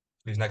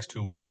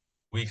 2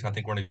 weeks. And I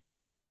think we're gonna.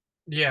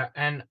 Yeah,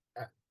 and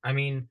I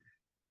mean,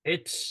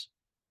 it's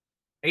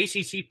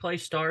ACC play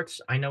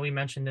starts. I know we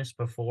mentioned this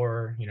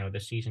before, the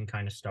season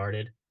kind of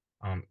started.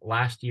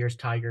 Last year's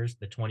Tigers,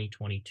 the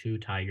 2022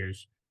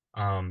 Tigers,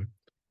 um,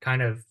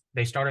 kind of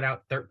they started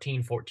out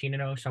 13, 14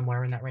 and 0,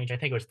 somewhere in that range. I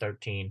think it was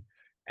 13.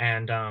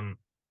 And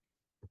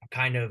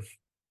kind of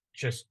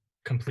just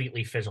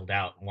completely fizzled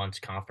out once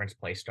conference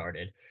play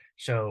started.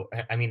 So,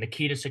 I mean, the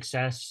key to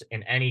success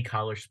in any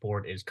college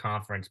sport is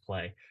conference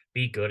play.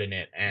 Be good in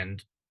it,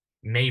 and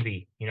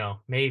maybe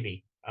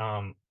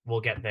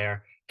we'll get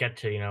there, get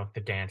to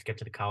the dance, get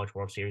to the College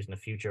World Series in the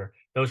future.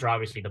 Those are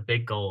obviously the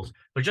big goals.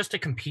 But just to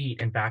compete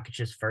in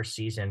Bakic's first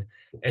season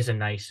is a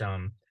nice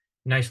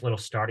little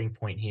starting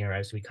point here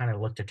as we kind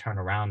of look to turn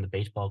around the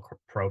baseball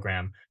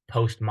program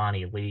post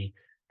Monty Lee.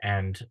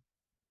 And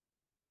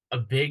a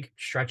big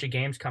stretch of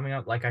games coming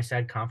up. Like I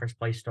said, conference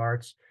play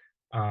starts.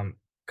 Um,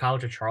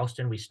 College of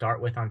Charleston, we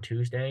start with on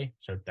Tuesday.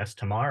 So that's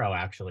tomorrow,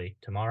 actually.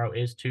 Tomorrow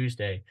is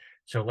Tuesday.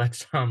 So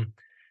let's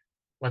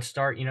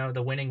start,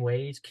 the winning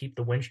ways, keep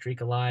the win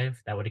streak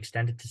alive. That would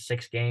extend it to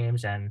 6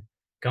 games and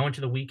go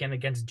into the weekend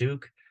against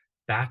Duke,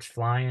 bats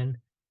flying,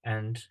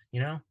 and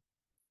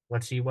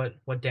let's see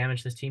what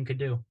damage this team could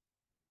do.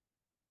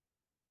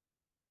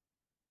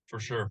 For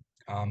sure.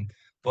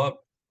 But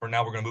for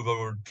now, we're going to move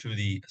over to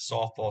the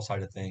softball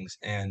side of things.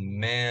 And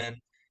man,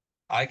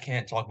 I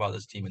can't talk about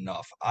this team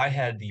enough. I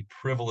had the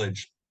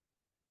privilege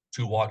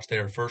to watch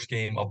their first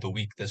game of the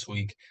week this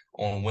week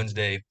on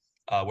Wednesday,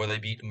 where they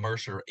beat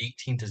Mercer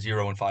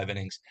 18-0 in 5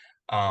 innings.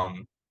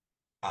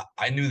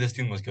 I knew this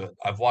team was good.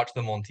 I've watched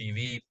them on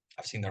TV.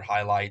 I've seen their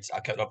highlights. I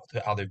kept up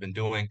with how they've been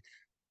doing.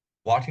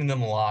 Watching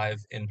them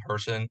live in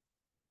person,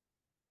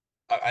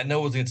 I know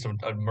it was against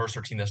a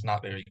Mercer team that's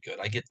not very good.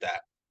 I get that.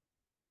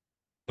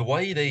 The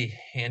way they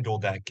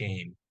handled that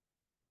game,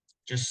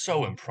 just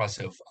so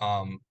impressive.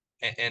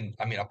 And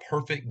I mean, a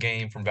perfect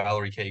game from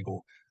Valerie Cagle.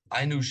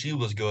 I knew she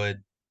was good.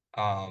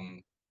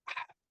 Um,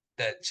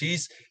 that she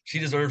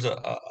deserves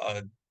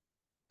a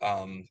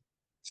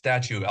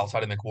statue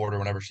outside of McWhorter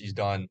whenever she's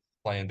done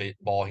playing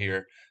ball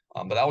here.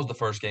 But that was the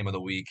first game of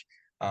the week.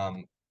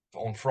 Um,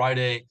 on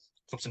Friday,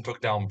 Clemson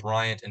took down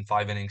Bryant in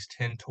 5 innings,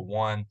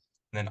 10-1. And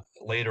then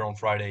later on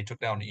Friday, took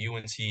down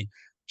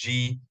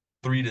UNCG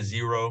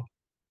 3-0.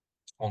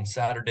 On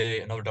Saturday,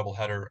 another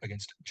doubleheader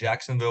against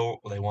Jacksonville,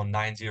 where they won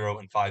 9-0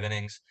 in 5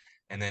 innings,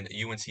 and then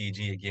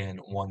UNCG again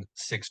won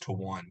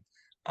 6-1.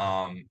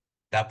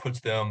 That puts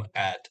them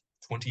at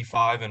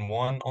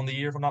 25-1 on the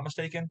year, if I'm not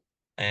mistaken,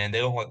 and they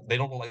don't look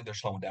like they're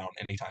slowing down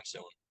anytime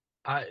soon.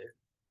 I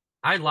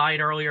I lied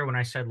earlier when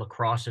I said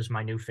lacrosse is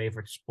my new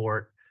favorite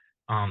sport.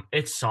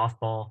 It's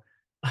softball.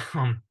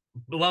 Um,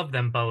 love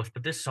them both,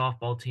 but this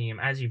softball team,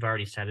 as you've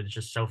already said, it's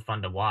just so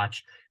fun to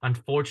watch.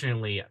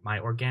 Unfortunately, my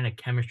organic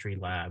chemistry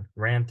lab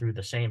ran through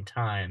the same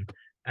time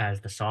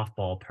as the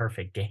softball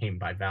perfect game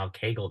by Val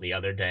Cagle the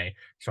other day,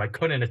 so I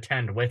couldn't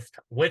attend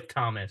with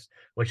Thomas,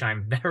 which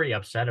I'm very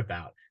upset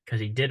about because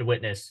he did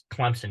witness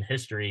Clemson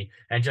history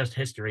and just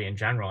history in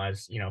general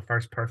as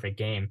first perfect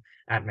game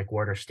at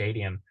McWhorter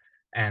Stadium,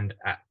 and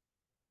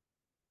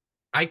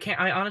I can't.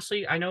 I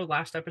honestly, I know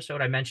last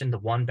episode I mentioned the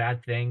one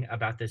bad thing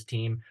about this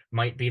team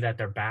might be that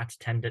their bats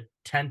tend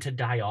to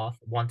die off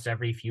once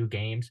every few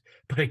games.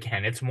 But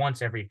again, it's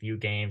once every few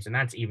games, and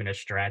that's even a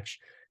stretch.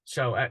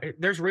 So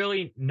there's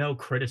really no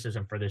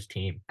criticism for this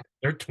team.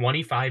 They're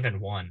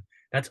 25-1.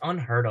 That's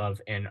unheard of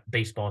in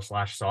baseball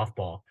slash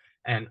softball.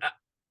 And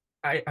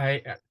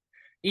I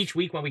each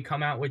week when we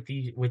come out with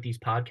these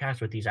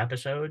podcasts with these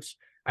episodes,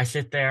 I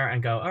sit there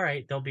and go, all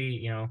right, they'll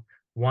be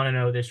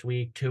 1-0 this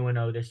week,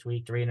 2-0 this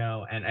week,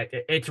 3-0, and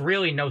it's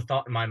really no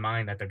thought in my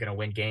mind that they're going to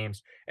win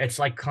games. It's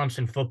like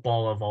Clemson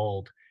football of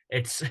old.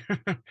 It's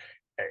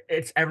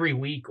it's every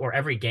week or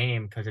every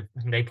game because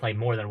they play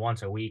more than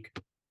once a week,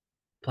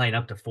 playing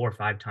up to 4 or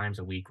 5 times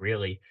a week,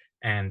 really,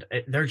 and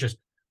they're just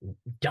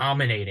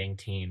dominating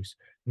teams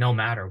no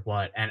matter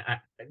what. And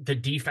the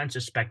defense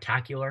is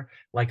spectacular.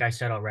 Like I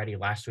said already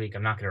last week,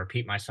 I'm not going to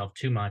repeat myself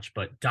too much,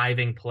 but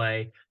diving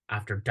play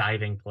after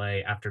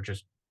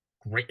just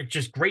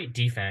great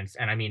defense.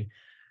 And I mean,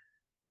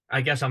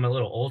 I guess I'm a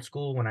little old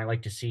school when I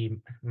like to see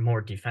more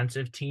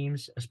defensive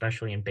teams,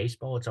 especially in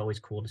baseball. It's always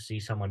cool to see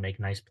someone make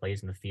nice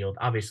plays in the field.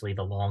 Obviously,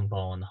 the long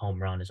ball and the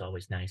home run is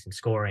always nice, and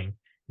scoring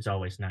is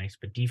always nice.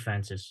 But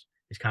defense is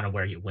kind of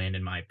where you win,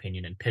 in my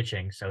opinion, in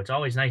pitching. So it's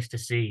always nice to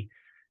see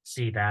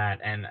that.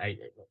 And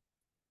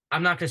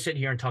I'm not going to sit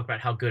here and talk about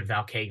how good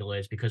Val Cagle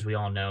is because we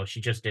all know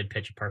she just did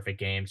pitch a perfect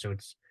game. So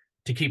it's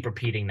to keep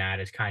repeating that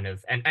is kind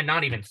of and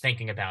not even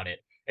thinking about it.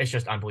 It's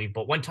just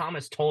unbelievable. When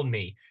Thomas told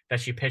me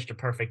that she pitched a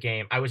perfect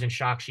game, I was in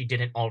shock she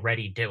didn't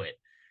already do it.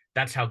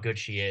 That's how good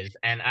she is.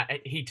 And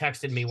he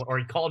texted me or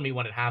he called me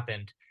when it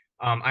happened.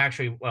 I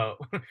actually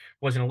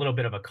was in a little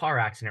bit of a car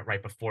accident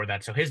right before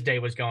that, so his day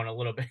was going a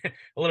little bit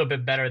a little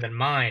bit better than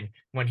mine.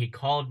 When he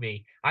called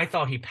me, I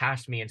thought he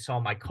passed me and saw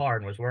my car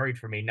and was worried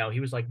for me. No, he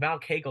was like, Val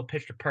Cagle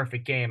pitched a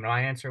perfect game. And my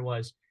answer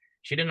was,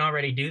 she didn't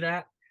already do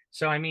that.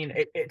 So I mean,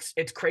 it's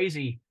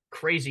crazy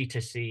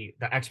to see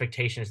the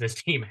expectations this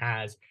team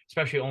has,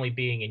 especially only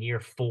being in year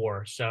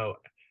 4. So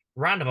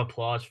round of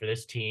applause for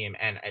this team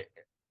and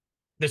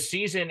the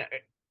season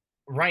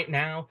right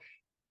now.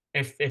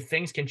 If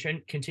things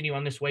continue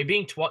on this way,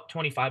 being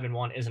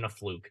 25-1 isn't a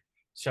fluke.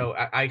 So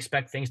I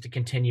expect things to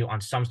continue on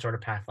some sort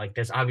of path like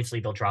this. Obviously,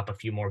 they'll drop a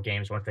few more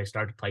games once they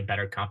start to play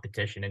better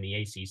competition in the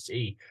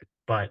ACC.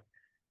 But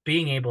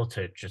being able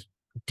to just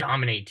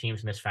dominate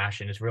teams in this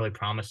fashion is really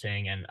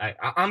promising. And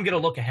I'm going to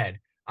look ahead.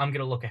 I'm going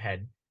to look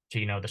ahead to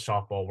the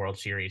softball World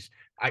Series.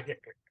 I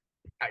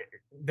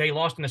they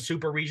lost in the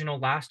Super Regional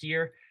last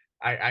year.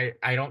 I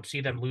don't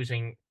see them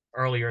losing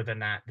earlier than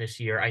that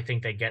this year. I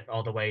think they get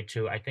all the way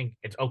to I think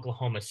it's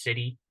Oklahoma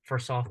City for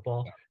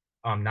softball,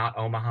 not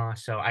Omaha.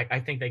 So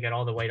I think they get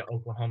all the way to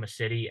Oklahoma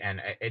City,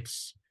 and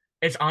it's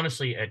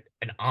honestly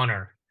an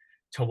honor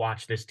to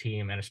watch this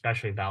team and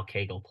especially Val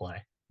Cagle play.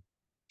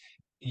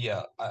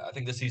 Yeah, I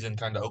think this season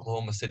kind of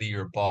Oklahoma City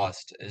or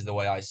bust is the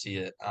way I see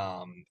it.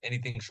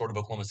 Anything short of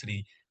Oklahoma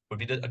City would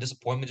be a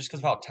disappointment just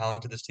because of how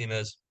talented this team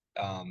is.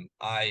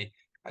 I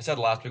said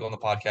last week on the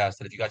podcast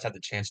that if you guys had the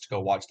chance to go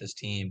watch this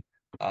team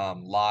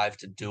live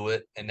to do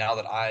it, and now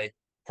that I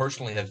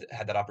personally have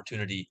had that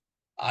opportunity,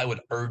 I would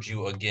urge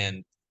you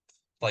again.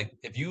 Like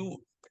if you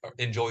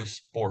enjoy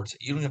sports,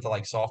 you don't have to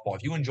like softball.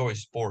 If you enjoy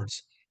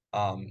sports,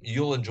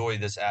 you'll enjoy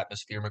this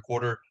atmosphere.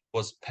 McWhorter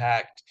was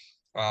packed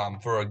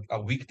for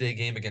a weekday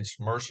game against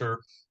Mercer.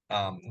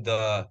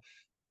 The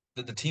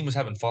team was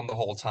having fun the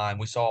whole time.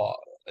 We saw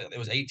it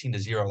was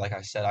 18-0. Like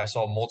I said, I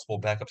saw multiple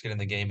backups get in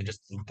the game and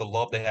just the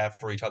love they have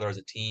for each other as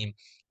a team,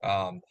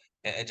 and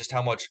just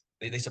how much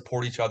they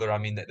support each other. I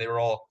mean, they were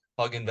all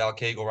hugging Val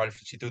Cagle right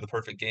after she threw the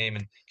perfect game,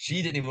 and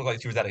she didn't even look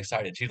like she was that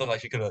excited. She looked like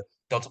she could have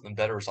done something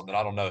better or something.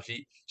 I don't know.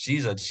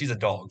 She's a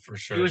dog for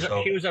She sure. was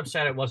So she was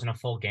upset it wasn't a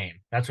full game.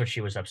 That's what she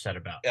was upset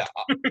about. yeah,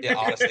 yeah.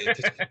 Honestly,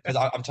 because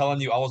I'm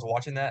telling you, I was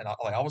watching that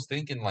and I was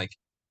thinking like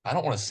I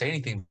don't want to say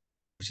anything.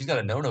 She's got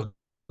a no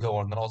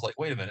going, and then I was like,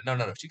 wait a minute, no,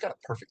 she got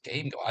a perfect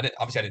game going.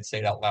 I didn't say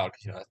it out loud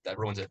because that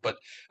ruins it. But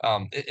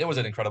it was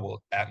an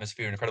incredible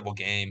atmosphere, an incredible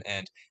game,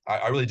 and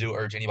I really do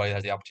urge anybody that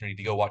has the opportunity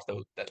to go watch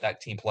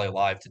that team play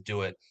live to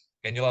do it,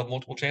 and you'll have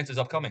multiple chances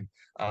upcoming.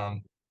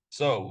 Um,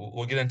 so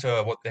we'll get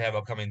into what they have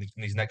upcoming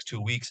in these next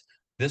 2 weeks.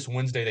 This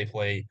Wednesday they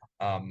play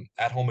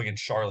at home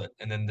against Charlotte,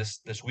 and then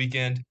this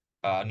weekend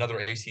another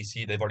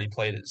ACC. They've already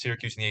played at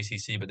Syracuse in the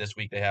ACC, but this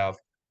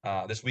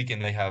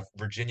weekend they have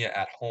Virginia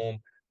at home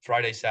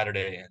Friday,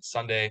 Saturday, and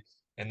Sunday,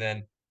 and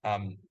then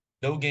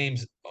no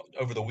games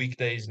over the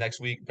weekdays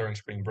next week during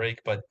spring break,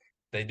 but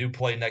they do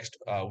play next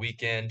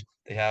weekend.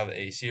 They have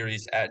a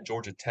series at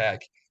Georgia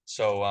Tech,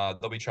 so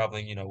they'll be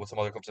traveling, with some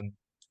other Clemson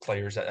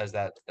players as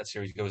that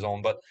series goes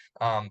on. But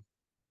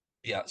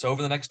yeah, so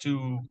over the next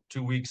two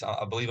weeks,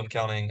 I believe I'm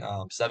counting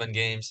 7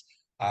 games.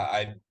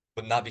 I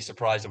would not be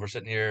surprised if we're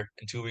sitting here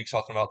in 2 weeks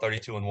talking about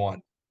 32-1.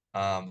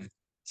 Um,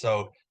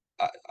 so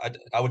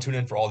I would tune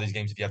in for all these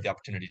games if you have the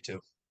opportunity to.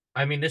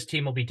 I mean, this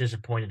team will be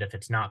disappointed if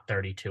it's not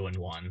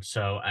 32-1.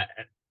 So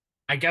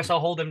I guess I'll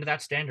hold them to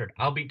that standard.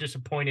 I'll be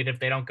disappointed if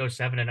they don't go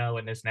 7-0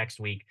 in this next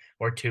week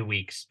or 2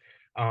 weeks.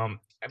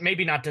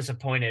 Maybe not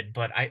disappointed,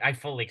 but I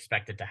fully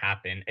expect it to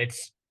happen.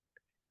 It's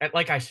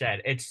like I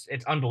said, it's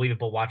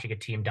unbelievable watching a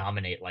team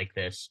dominate like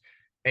this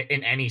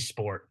in any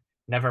sport.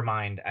 Never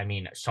mind, I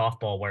mean,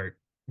 softball where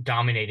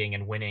dominating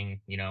and winning,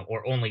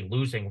 or only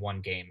losing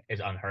one game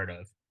is unheard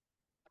of.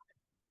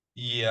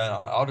 Yeah,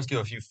 I'll just give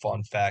a few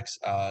fun facts.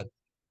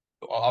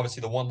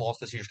 Obviously, the one loss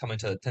this year is coming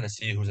to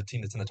Tennessee, who's a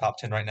team that's in the top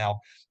 10 right now.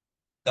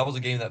 That was a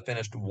game that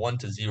finished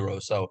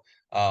 1-0. So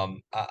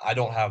I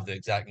don't have the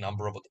exact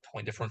number of what the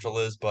point differential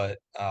is, but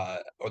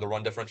or the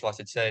run differential, I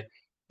should say.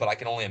 But I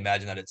can only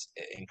imagine that it's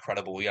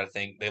incredible. You got to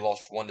think they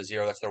lost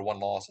 1-0. That's their one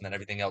loss, and then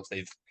everything else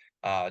they've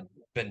uh,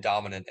 been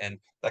dominant, and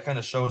that kind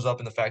of shows up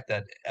in the fact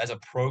that as a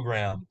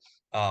program,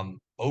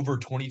 over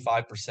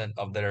 25%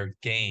 of their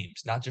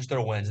games, not just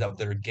their wins, of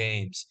their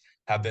games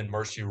have been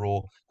mercy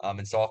rule. In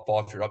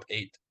softball, if you're up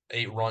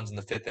eight runs in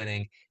the fifth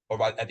inning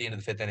or at the end of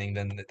the fifth inning,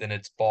 then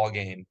it's ball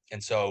game.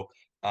 And so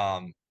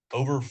um,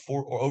 over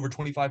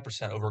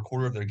 25%, over a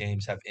quarter of their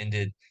games have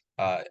ended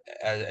uh,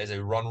 as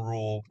a run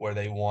rule where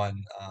they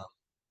won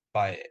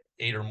by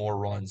 8 or more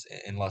runs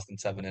in less than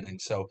 7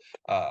 innings. So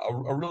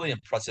a really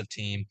impressive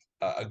team,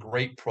 a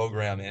great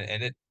program,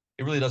 and it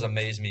really does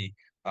amaze me.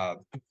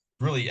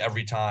 Really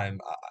every time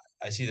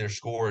I see their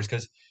scores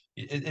because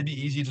it'd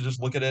be easy to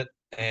just look at it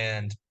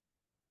and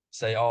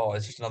say, "Oh,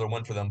 it's just another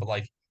win for them." But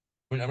like,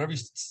 whenever you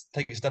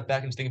take a step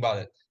back and just think about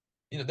it,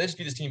 they just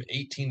beat this team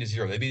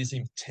 18-0. They beat this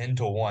team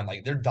 10-1.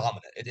 Like they're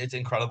dominant. It's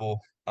incredible.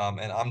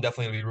 And I'm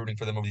definitely gonna be rooting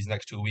for them over these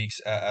next 2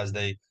 weeks as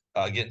they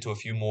get into a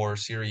few more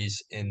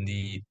series in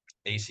the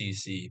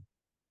ACC.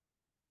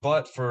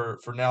 But for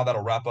now,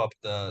 that'll wrap up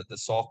the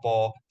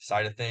softball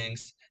side of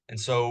things. And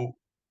so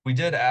we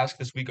did ask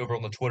this week over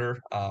on the Twitter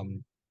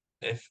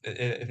if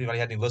anybody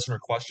had any listener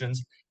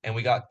questions, and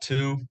we got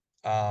two.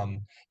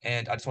 Um,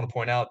 and I just want to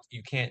point out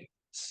you can't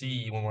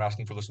see when we're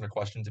asking for listener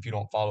questions if you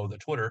don't follow the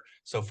Twitter.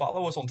 So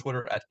follow us on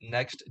Twitter at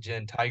Next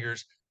Gen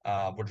Tigers.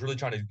 We're really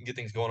trying to get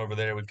things going over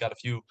there. We've got a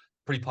few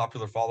pretty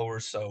popular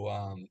followers,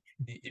 so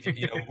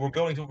if we're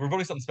building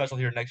something special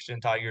here at Next Gen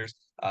Tigers.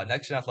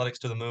 Next Gen Athletics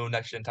to the moon,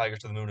 Next Gen Tigers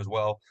to the moon as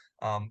well.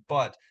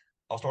 But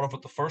I'll start off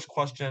with the first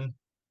question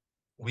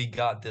we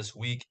got this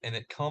week, and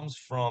it comes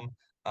from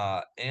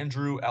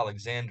Andrew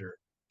Alexander.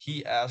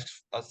 He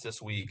asks us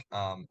this week,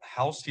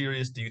 how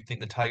serious do you think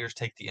the Tigers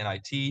take the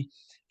NIT,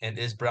 and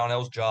is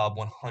Brownell's job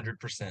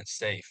 100%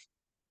 safe?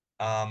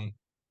 Um,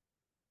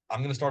 I'm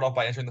going to start off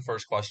by answering the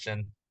first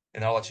question,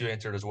 and I'll let you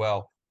answer it as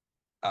well.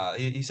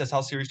 He says,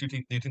 "How serious do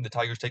you think the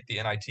Tigers take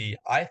the NIT?"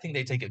 I think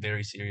they take it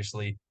very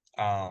seriously.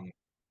 Um,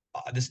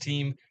 this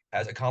team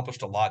has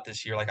accomplished a lot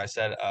this year. Like I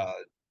said,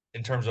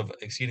 in terms of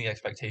exceeding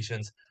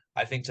expectations,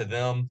 I think to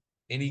them,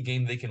 any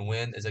game they can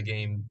win is a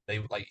game they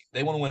like.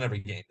 They want to win every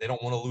game. They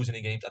don't want to lose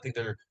any games. I think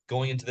they're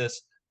going into this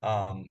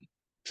um,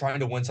 trying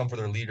to win some for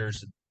their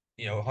leaders.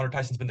 Hunter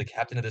Tyson's been the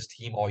captain of this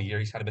team all year.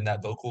 He's kind of been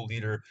that vocal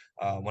leader.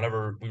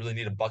 Whenever we really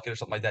need a bucket or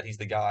something like that, he's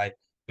the guy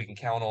we can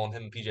count on.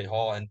 Him and PJ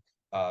Hall and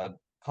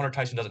Hunter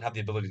Tyson doesn't have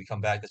the ability to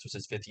come back. This was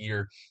his fifth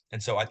year,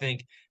 and so I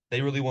think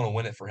they really want to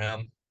win it for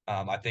him.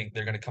 I think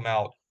they're going to come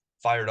out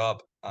fired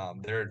up.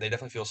 They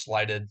definitely feel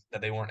slighted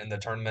that they weren't in the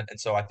tournament, and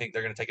so I think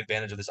they're going to take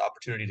advantage of this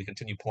opportunity to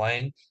continue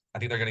playing. I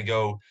think they're going to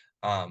go,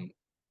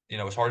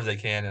 as hard as they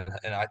can,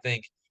 and I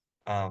think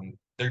they're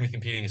going to be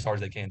competing as hard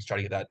as they can to try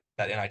to get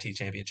that NIT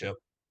championship.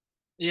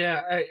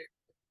 Yeah,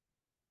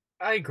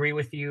 I agree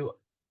with you.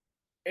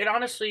 It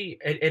honestly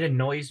it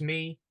annoys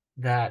me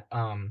that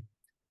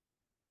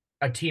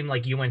a team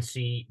like UNC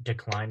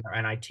declined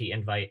their NIT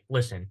invite.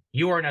 Listen,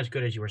 you aren't as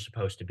good as you were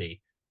supposed to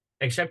be.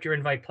 Accept your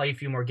invite, play a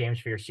few more games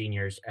for your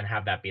seniors, and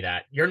have that be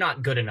that. You're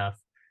not good enough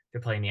to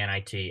play in the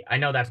NIT. I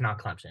know that's not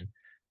Clemson,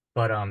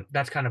 but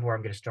that's kind of where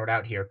I'm going to start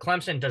out here.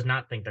 Clemson does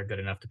not think they're good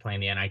enough to play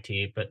in the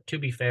NIT, but to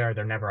be fair,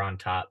 they're never on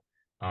top.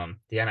 The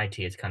NIT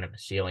is kind of a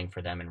ceiling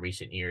for them in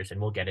recent years,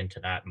 and we'll get into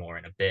that more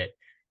in a bit.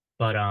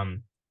 But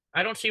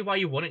I don't see why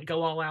you wouldn't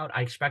go all out.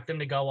 I expect them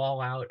to go all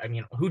out. I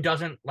mean, who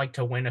doesn't like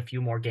to win a few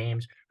more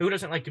games? Who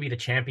doesn't like to be the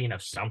champion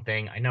of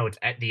something? I know it's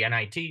at the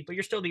NIT, but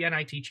you're still the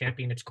NIT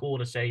champion. It's cool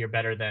to say you're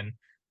better than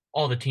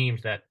all the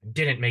teams that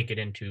didn't make it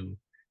into,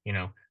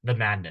 the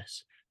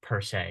madness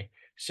per se.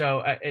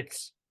 So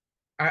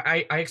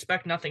I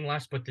expect nothing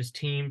less but this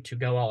team to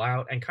go all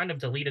out and kind of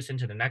to lead us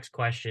into the next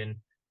question.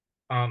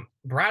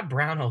 Brad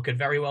Brownhill could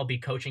very well be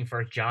coaching for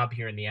a job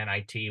here in the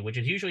NIT, which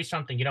is usually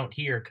something you don't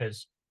hear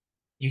because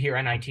you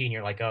hear NIT and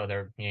you're like, oh,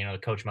 the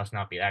coach must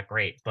not be that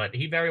great. But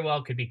he very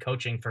well could be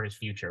coaching for his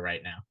future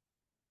right now.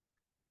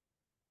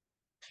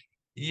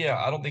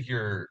 Yeah, I don't think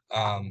you're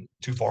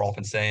too far off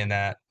in saying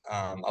that.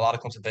 A lot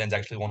of Clemson fans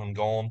actually want him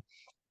gone.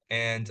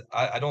 And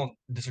I don't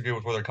disagree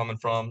with where they're coming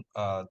from.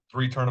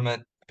 Three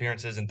tournament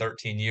appearances in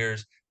 13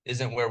 years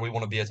isn't where we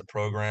want to be as a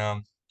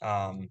program.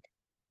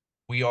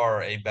 We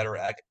are a better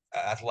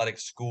athletic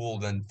school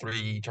than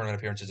three tournament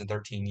appearances in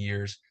 13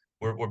 years.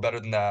 We're better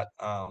than that.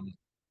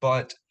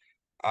 But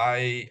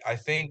I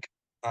think,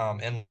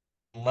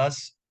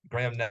 unless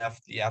Graham Neff,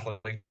 the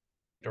athletic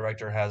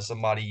director, has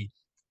somebody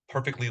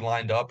perfectly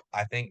lined up,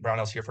 I think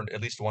Brownell's here for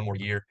at least one more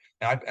year,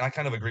 and I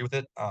kind of agree with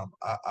it.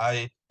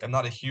 I am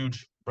not a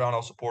huge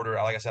Brownell supporter.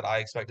 Like I said, I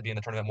expect to be in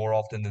the tournament more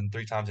often than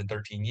 3 times in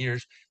 13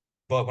 years.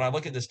 But when I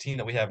look at this team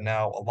that we have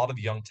now, a lot of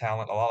young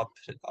talent, a lot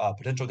of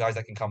potential guys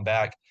that can come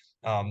back.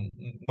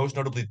 Most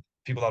notably,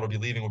 people that will be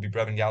leaving will be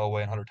Brevin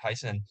Galloway and Hunter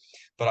Tyson.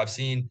 But I've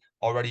seen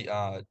already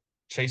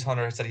Chase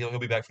Hunter said he'll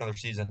be back for another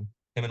season.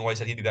 Him and White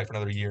said he'd be back for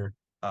another year.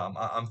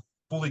 I'm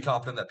fully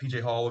confident that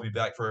PJ Hall will be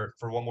back for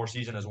one more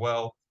season as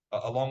well,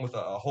 along with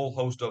a whole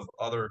host of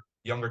other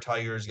younger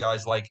Tigers,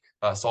 guys like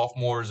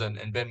sophomores and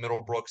Ben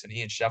Middlebrooks and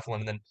Ian Shefflin,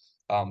 and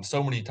then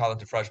so many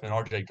talented freshmen: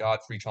 R.J.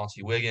 Godfrey,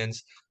 Chauncey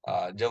Wiggins,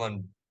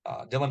 Dylan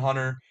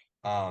Hunter,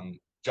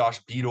 Josh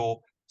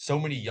Beadle. So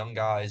many young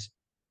guys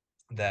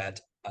that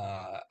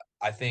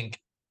I think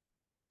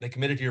they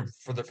committed here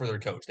for their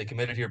coach. They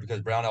committed here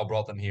because Brownell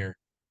brought them here.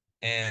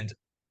 And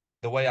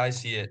the way I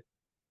see it,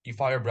 you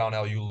fire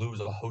Brownell, you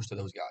lose a host of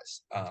those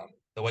guys.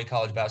 The way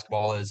college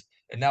basketball is,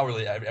 and now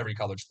really every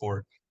college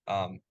sport,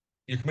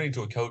 you're committing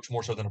to a coach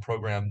more so than a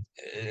program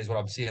is what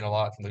I'm seeing a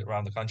lot from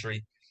around the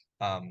country.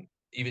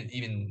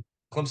 Even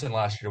Clemson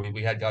last year,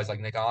 we had guys like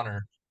Nick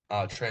Honor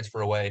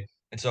transfer away,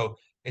 and so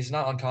it's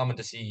not uncommon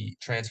to see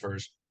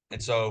transfers.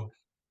 And so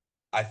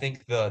I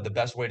think the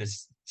best way to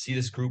see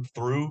this group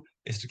through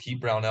is to keep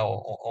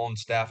Brownell on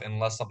staff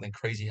unless something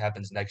crazy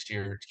happens next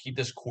year. To keep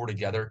this core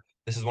together,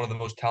 this is one of the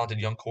most talented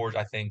young cores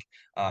I think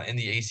in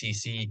the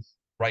ACC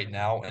right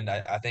now, and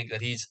I think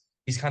that he's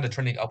kind of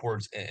trending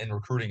upwards in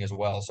recruiting as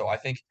well. So I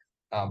think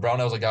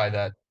Brownell's a guy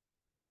that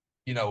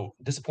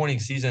disappointing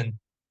season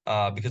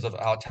because of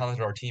how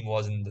talented our team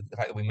was and the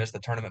fact that we missed the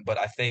tournament. But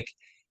I think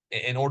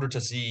in order to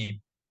see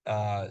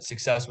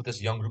success with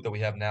this young group that we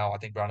have now, I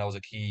think Brownell is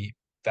a key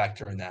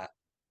factor in that.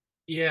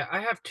 Yeah, I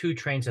have two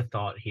trains of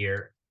thought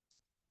here.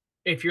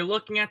 If you're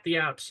looking at the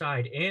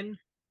outside in,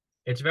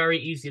 it's very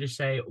easy to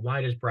say,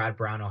 why does Brad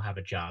Brownell have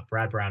a job?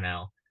 Brad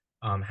Brownell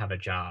have a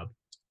job.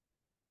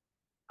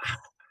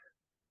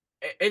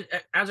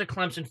 As a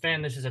Clemson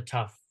fan, this is a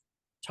tough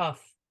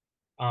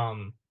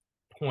um,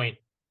 point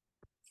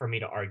for me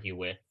to argue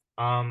with.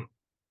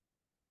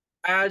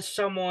 As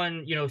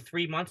someone,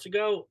 3 months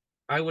ago,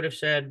 I would have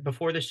said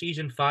before the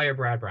season, fire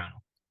Brad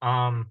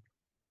Brownell.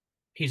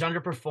 He's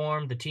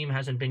underperformed. The team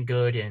hasn't been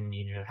good in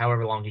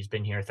however long he's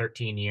been here,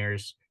 13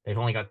 years. They've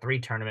only got 3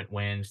 tournament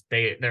wins.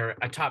 They're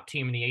a top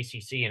team in the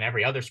ACC in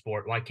every other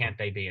sport. Why can't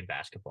they be in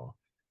basketball?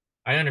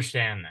 I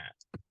understand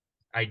that.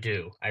 I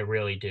do. I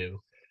really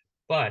do.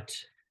 But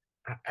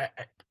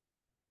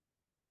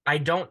I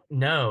don't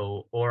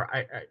know, or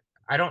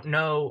I don't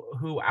know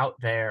who out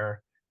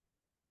there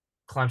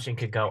Clemson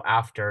could go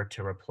after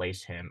to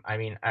replace him. I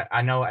mean,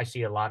 I know I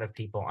see a lot of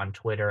people on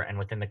Twitter and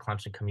within the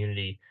Clemson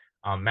community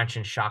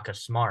mention Shaka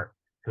Smart,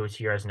 who was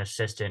here as an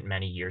assistant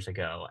many years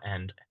ago.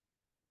 And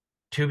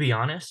to be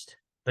honest,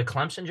 the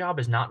Clemson job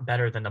is not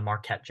better than the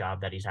Marquette job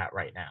that he's at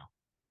right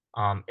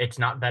now. It's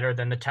not better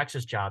than the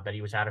Texas job that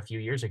he was at a few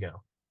years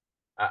ago.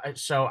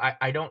 So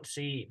I don't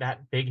see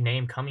that big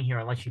name coming here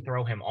unless you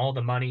throw him all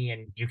the money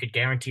and you could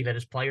guarantee that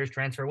his players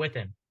transfer with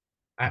him.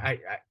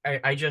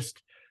 I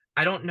just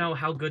I don't know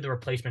how good the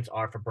replacements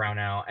are for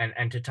Brownell.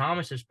 And to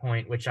Thomas's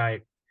point, which I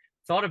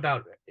thought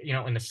about,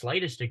 in the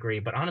slightest degree,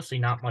 but honestly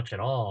not much at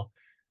all.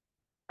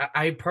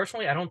 I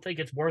personally I don't think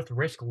it's worth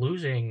risk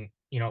losing,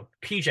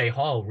 PJ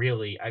Hall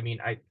really. I mean,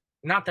 I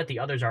not that the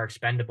others are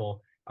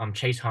expendable.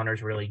 Chase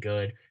Hunter's really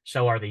good.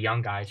 So are the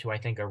young guys who I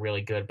think are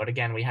really good. But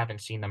again, we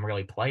haven't seen them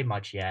really play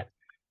much yet.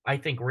 I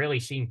think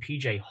really seeing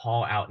PJ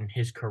Hall out in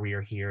his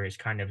career here is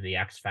kind of the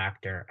X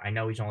factor. I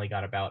know he's only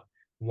got about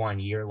 1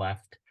 year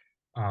left.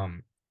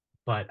 Um,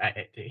 but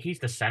he's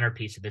the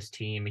centerpiece of this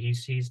team.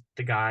 He's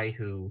the guy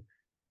who,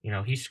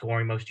 he's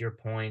scoring most of your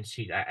points.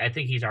 I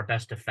think he's our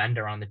best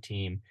defender on the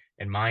team,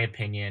 in my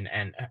opinion,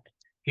 and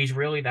he's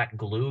really that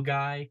glue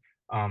guy.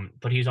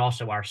 But he's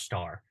also our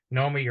star.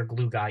 Normally, your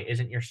glue guy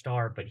isn't your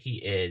star, but he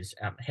is.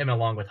 Him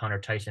along with Hunter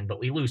Tyson, but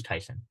we lose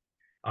Tyson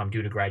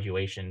due to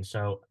graduation.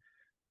 So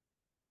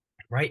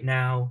right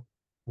now,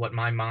 what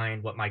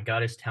my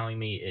gut is telling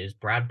me is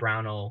Brad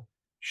Brownell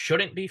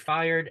shouldn't be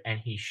fired and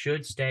he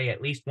should stay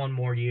at least one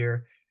more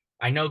year.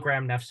 I know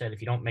Graham Neff said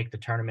if you don't make the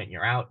tournament,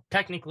 you're out.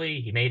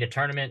 Technically, he made a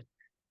tournament.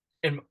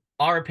 In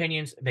our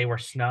opinions, they were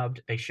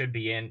snubbed. They should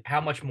be in. How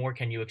much more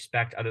can you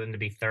expect other than to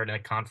be third in a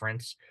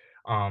conference?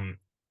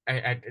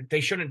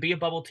 They shouldn't be a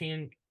bubble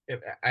team.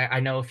 I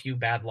know a few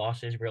bad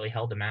losses really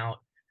held them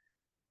out.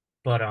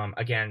 But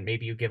again,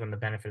 maybe you give them the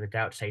benefit of the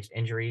doubt, say it's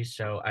injuries.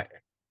 So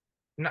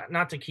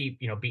not to keep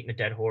beating a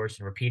dead horse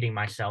and repeating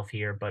myself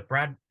here, but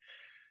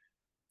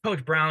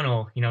Coach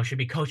Brownell, should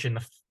be coaching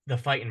the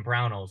fighting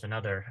Brownells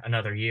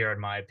another year, in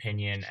my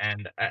opinion.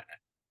 And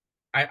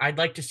I'd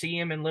like to see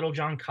him in Little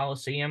John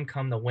Coliseum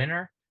come the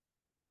winter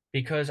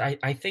because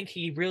I think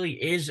he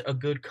really is a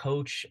good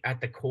coach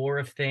at the core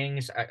of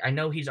things. I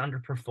know he's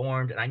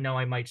underperformed, and I know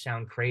I might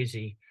sound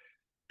crazy,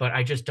 but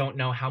I just don't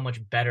know how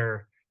much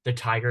better the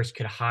Tigers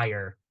could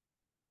hire,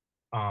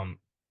 um,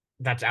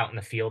 that's out in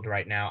the field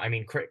right now. I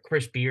mean,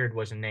 Chris Beard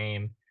was a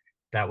name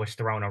that was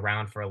thrown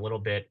around for a little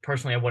bit.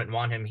 Personally, I wouldn't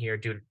want him here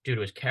due to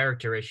his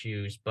character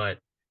issues, but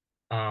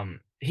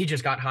he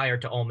just got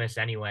hired to Ole Miss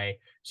anyway,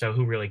 so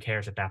who really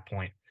cares at that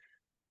point?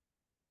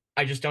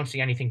 I just don't see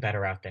anything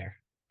better out there,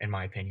 in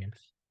my opinion.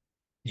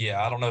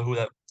 Yeah, I don't know who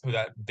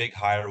that big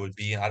hire would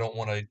be, and I don't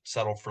wanna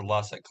settle for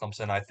less at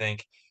Clemson. I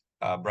think,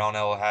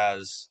 Brownell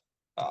has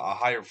a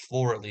higher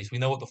floor at least. We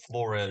know what the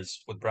floor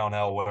is with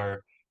Brownell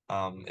where,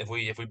 if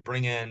we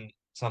bring in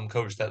some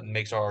coach that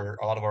makes our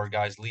a lot of our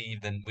guys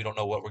leave, then we don't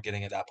know what we're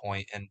getting at that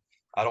point, and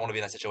I don't wanna be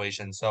in that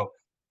situation. So,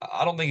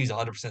 I don't think he's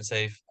 100%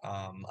 safe.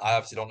 I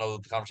obviously don't know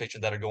the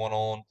conversations that are going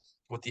on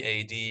with the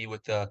AD,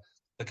 with the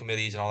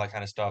committees and all that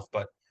kinda stuff,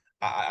 but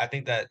I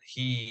think that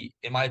he,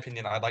 in my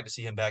opinion, I'd like to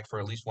see him back for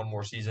at least one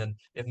more season.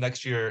 If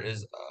next year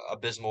is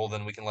abysmal,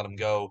 then we can let him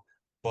go.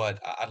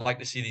 But I'd like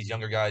to see these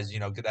younger guys,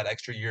 get that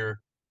extra year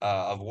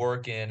of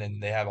work in,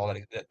 and they have all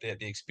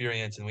the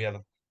experience, and we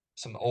have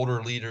some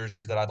older leaders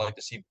that I'd like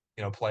to see,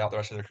 play out the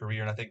rest of their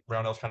career. And I think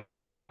Brownell's kind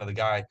of the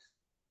guy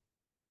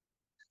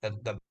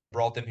that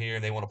brought them here,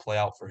 and they want to play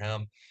out for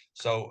him.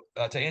 So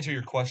to answer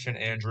your question,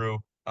 Andrew,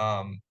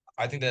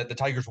 I think that the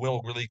Tigers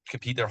will really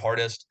compete their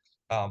hardest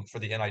for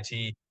the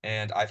NIT,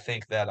 and I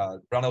think that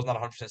Brownell's not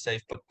 100%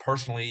 safe, but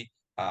personally,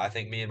 I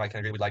think me and Mike can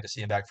agree we'd like to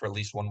see him back for at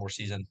least one more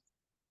season.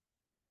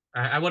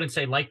 I wouldn't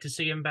say like to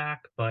see him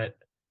back, but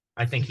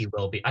I think he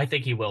will be. I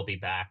think he will be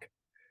back.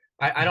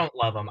 I don't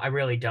love him. I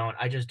really don't.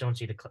 I just don't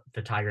see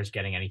the Tigers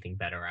getting anything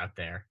better out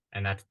there,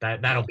 and that'll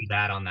Yeah, be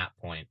that on that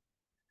point.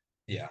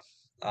 yeah.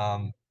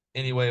 Um,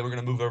 anyway, we're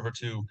gonna move over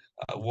to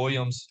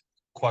Williams'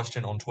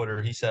 question on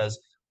Twitter. He says,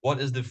 "What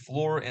is the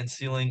floor and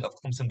ceiling of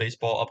Clemson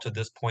baseball up to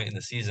this point in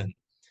the season?"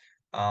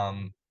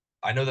 Um,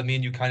 I know that me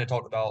and you kind of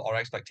talked about our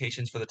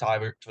expectations for the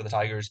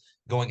Tigers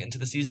going into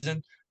the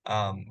season.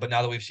 But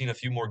now that we've seen a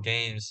few more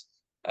games,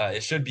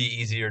 it should be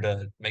easier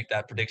to make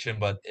that prediction,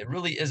 but it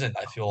really isn't,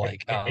 I feel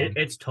like.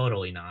 It's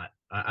totally not.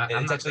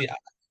 It's actually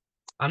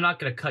I'm not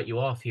going to cut you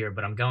off here,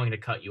 but I'm going to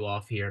cut you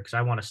off here because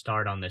I want to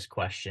start on this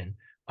question.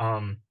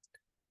 Um,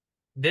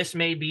 this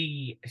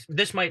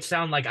might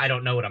sound like I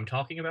don't know what I'm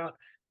talking about,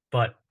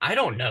 but I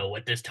don't know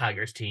what this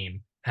Tigers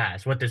team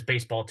has, what this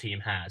baseball team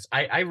has.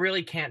 I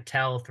really can't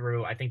tell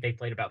through. I think they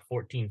played about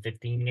 14,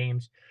 15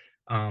 games.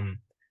 Um,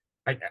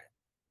 I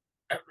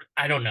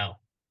I don't know.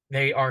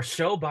 They are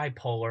so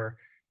bipolar,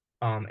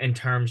 in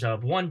terms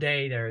of one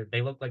day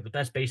they look like the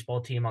best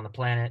baseball team on the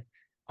planet,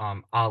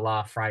 a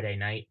la Friday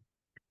night.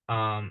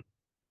 Um,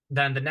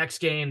 then the next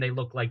game they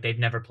look like they've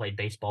never played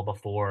baseball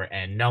before,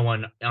 and no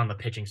one on the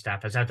pitching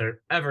staff has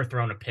ever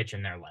thrown a pitch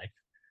in their life.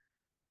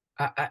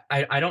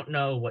 I don't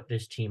know what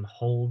this team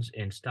holds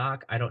in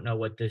stock. I don't know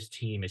what this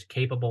team is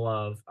capable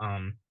of.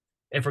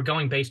 If we're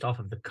going based off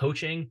of the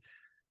coaching,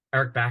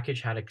 Eric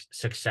Bakich had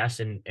success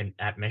in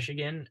at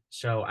Michigan,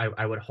 so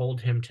I would hold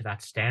him to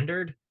that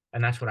standard,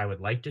 and that's what I would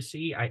like to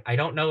see. I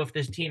don't know if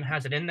this team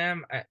has it in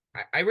them.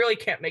 I really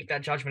can't make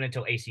that judgment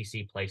until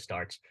ACC play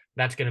starts.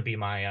 That's going to be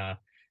my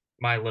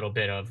little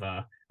bit of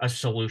a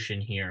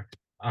solution here.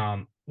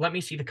 Let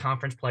me see the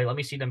conference play. Let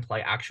me see them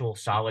play actual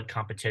solid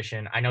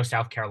competition. I know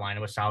South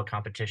Carolina was solid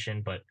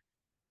competition, but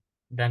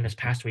then this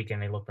past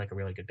weekend they looked like a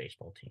really good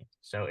baseball team.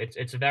 So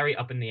it's a very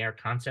up in the air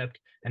concept.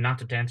 And not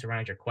to dance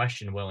around your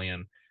question,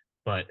 William,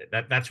 but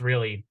that's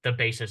really the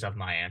basis of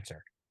my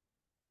answer.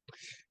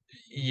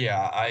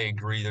 Yeah, I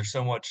agree. There's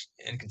so much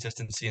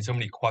inconsistency and so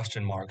many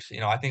question marks.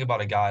 I think about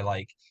a guy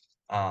like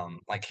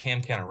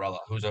Cam Cannarella,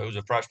 who's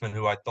a freshman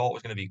who I thought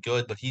was going to be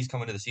good, but he's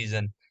coming to the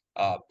season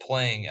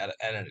playing at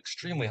an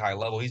extremely high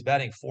level. He's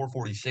batting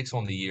 446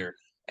 on the year,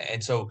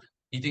 and so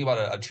you think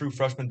about a true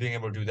freshman being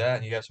able to do that,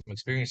 and you have some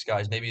experienced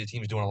guys. Maybe the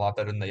team's doing a lot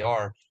better than they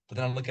are. But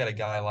then I look at a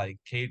guy like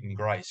Caden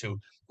Grice, who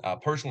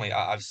personally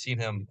I've seen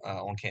him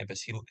on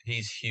campus.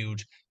 He's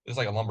huge. He's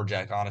like a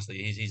lumberjack,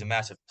 honestly. He's a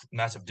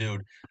massive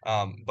dude.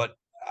 But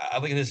I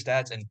look at his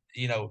stats, and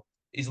he's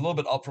a little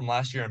bit up from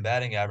last year in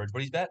batting average,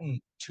 but he's batting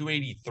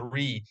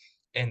 283,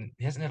 and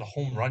he hasn't hit a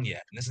home run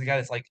yet. And this is a guy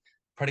that's like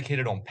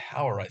predicated on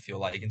power, I feel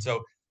like. And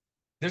so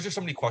there's just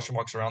so many question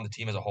marks around the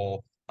team as a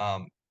whole.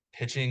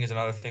 Pitching is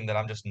another thing that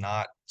I'm just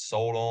not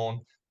sold on.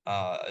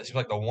 It seems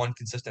like the one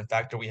consistent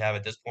factor we have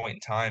at this point in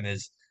time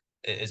is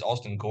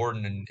Austin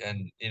Gordon,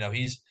 and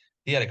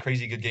he had a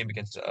crazy good game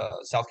against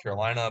South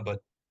Carolina, but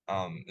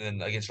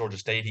then against Georgia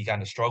State he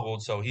kind of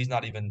struggled. So he's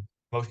not even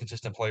most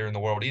consistent player in the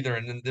world either.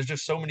 And then there's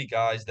just so many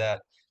guys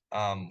that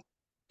um,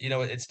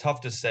 it's tough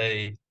to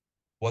say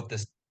what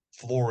this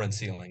floor and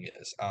ceiling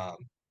is.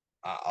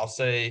 I'll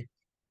say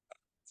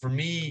for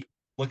me,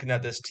 looking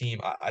at this team,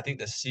 I think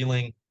the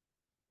ceiling,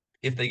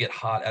 if they get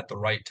hot at the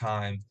right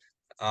time,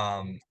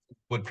 um,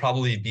 would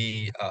probably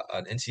be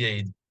an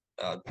NCAA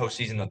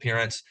postseason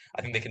appearance.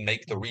 I think they can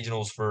make the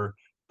regionals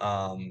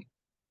um,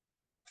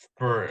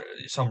 for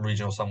some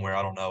regional somewhere.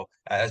 I don't know,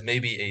 as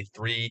maybe a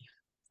 3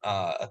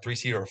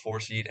 seed or a 4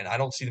 seed, and I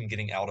don't see them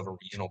getting out of a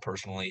regional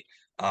personally.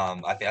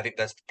 I think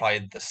that's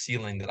probably the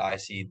ceiling that I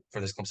see for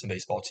this Clemson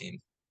baseball team.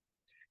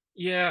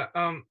 Yeah,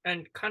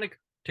 and kind of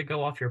to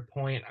go off your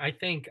point, I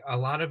think a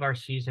lot of our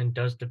season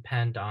does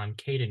depend on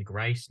Caden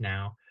Grice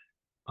now.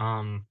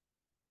 Um,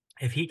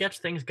 if he gets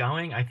things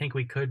going, I think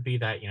we could be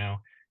that,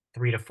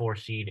 3 to 4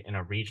 seed in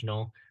a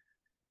regional.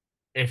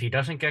 If he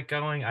doesn't get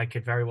going, I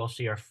could very well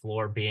see our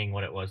floor being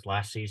what it was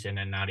last season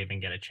and not even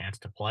get a chance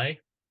to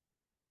play.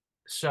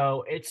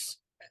 So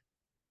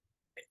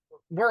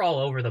we're all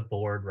over the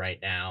board right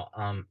now.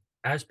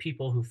 As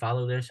people who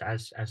follow this,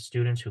 as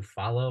students who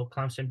follow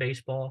Clemson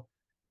baseball,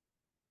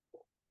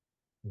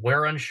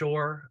 we're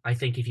unsure. I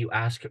think if you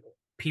ask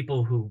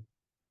people who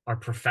are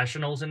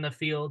professionals in the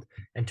field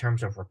in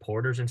terms of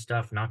reporters and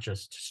stuff, not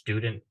just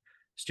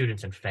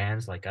students and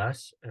fans like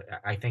us,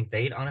 I think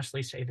they'd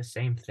honestly say the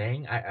same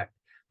thing.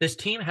 This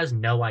team has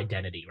no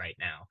identity right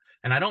now,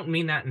 and I don't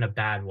mean that in a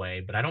bad way,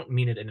 but I don't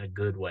mean it in a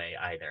good way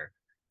either.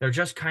 They're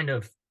just kind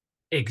of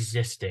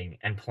existing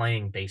and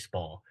playing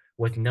baseball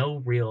with no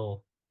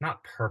real,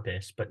 not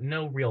purpose, but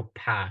no real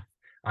path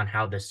on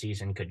how this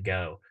season could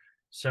go.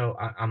 So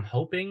I'm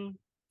hoping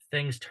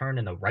things turn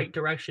in the right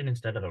direction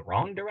instead of the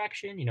wrong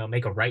direction,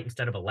 make a right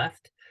instead of a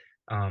left.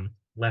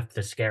 Left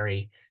the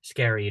scary,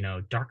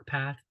 dark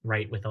path,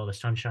 right with all the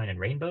sunshine and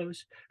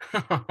rainbows.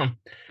 Um,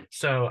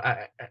 so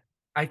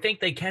I think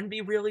they can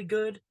be really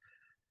good.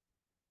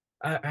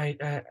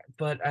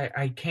 But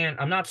I can't.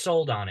 I'm not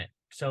sold on it.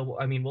 So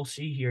I mean, we'll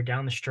see here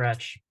down the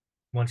stretch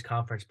once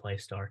conference play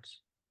starts.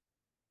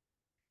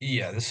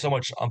 Yeah, there's so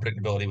much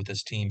unpredictability with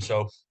this team.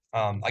 So,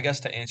 I guess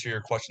to answer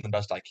your question the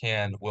best I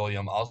can,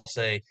 William, I'll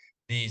say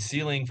the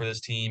ceiling for this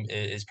team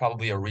is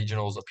probably a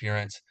regionals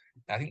appearance.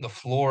 I think the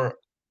floor,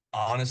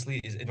 honestly,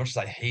 is as much as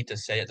I hate to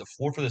say it, the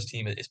floor for this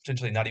team is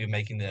potentially not even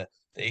making the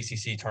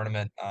ACC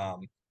tournament.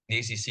 The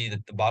ACC,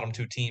 the bottom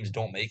two teams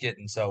don't make it,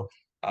 and so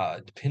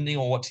depending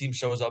on what team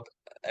shows up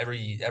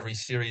every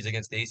series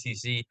against the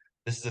ACC,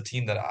 this is a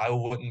team that I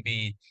wouldn't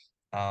be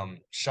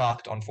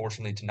shocked,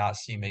 unfortunately, to not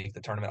see make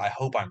the tournament. I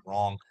hope I'm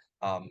wrong.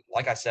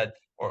 Like I said,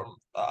 or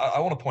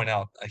I want to point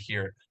out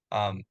here,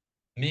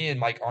 me and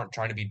Mike aren't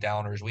trying to be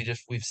downers.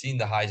 We've seen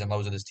the highs and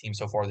lows of this team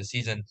so far this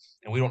season,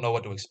 and we don't know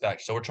what to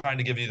expect. So we're trying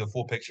to give you the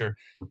full picture.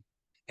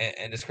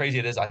 And as crazy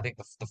it is, I think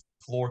the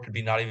floor could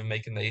be not even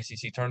making the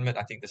ACC tournament.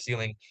 I think the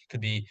ceiling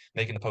could be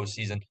making the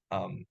postseason.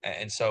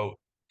 And so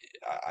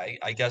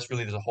I guess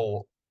really there's a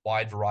whole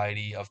wide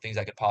variety of things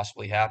that could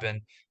possibly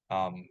happen.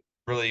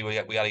 Really, we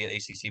got to get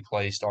ACC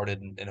play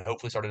started and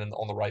hopefully started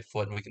on the right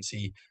foot, and we can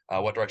see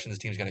what direction this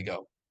team's going to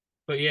go.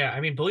 But yeah, I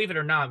mean, believe it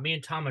or not, me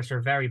and Thomas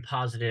are very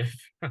positive,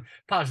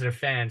 positive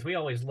fans. We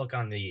always look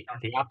on the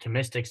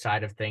optimistic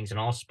side of things in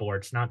all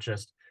sports, not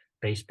just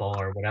baseball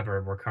or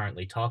whatever we're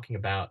currently talking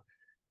about.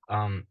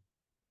 Um,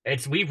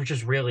 it's we've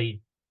just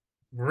really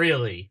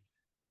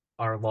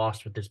are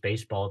lost with this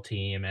baseball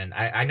team, and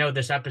I know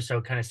this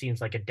episode kind of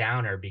seems like a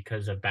downer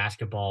because of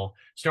basketball,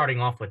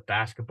 starting off with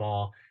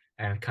basketball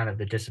and kind of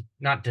the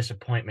not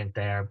disappointment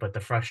there, but the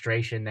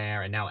frustration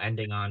there, and now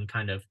ending on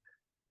kind of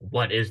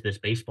what is this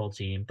baseball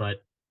team,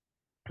 but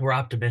we're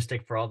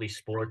optimistic for all these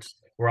sports.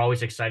 We're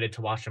always excited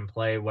to watch them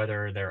play,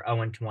 whether they're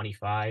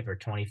 0-25 or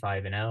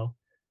 25-0.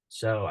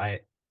 So I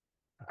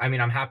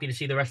mean, I'm happy to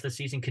see the rest of the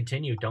season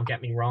continue. Don't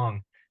get me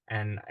wrong.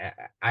 And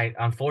I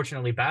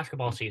unfortunately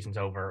basketball season's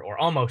over or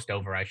almost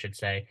over, I should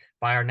say,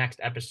 by our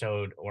next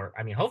episode, or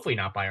I mean, hopefully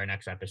not by our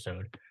next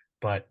episode,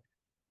 but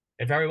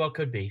it very well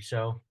could be.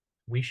 So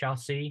we shall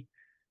see,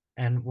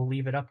 and we'll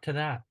leave it up to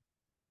that.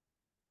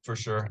 For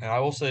sure. And I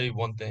will say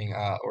one thing,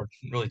 or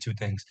really two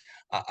things.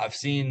 I've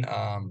seen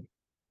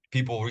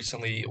people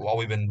recently, while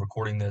we've been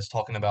recording this,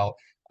 talking about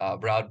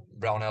Brad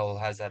Brownell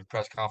has had a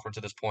press conference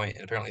at this point,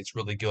 and apparently it's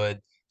really good.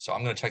 So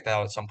I'm going to check that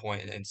out at some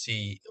point and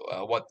see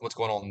what's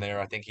going on there.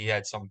 I think he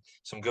had some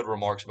good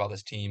remarks about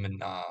this team,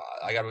 and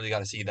really got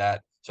to see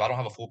that. So I don't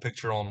have a full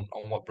picture on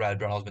what Brad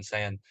Brownell's been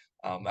saying.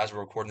 As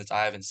we're recording this,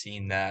 I haven't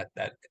seen that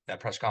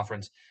press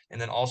conference. And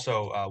then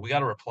also, we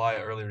got a reply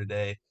earlier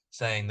today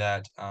saying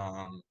that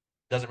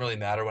doesn't really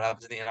matter what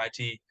happens in the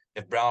NIT.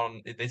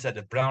 They said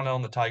if Brownell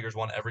and the Tigers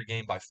won every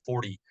game by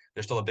 40,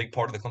 there's still a big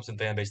part of the Clemson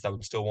fan base that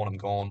would still want him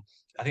gone.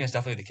 I think that's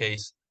definitely the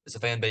case. It's a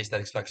fan base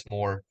that expects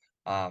more.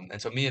 And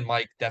so me and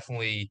Mike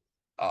definitely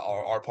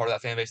are part of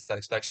that fan base that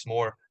expects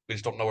more. We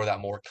just don't know where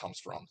that more comes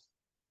from.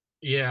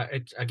 Yeah,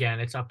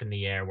 it's up in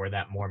the air where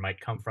that more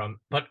might come from.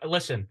 But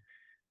listen,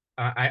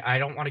 I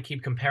don't want to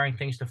keep comparing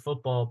things to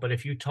football, but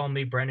if you told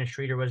me Brandon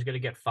Streeter was going to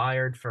get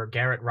fired for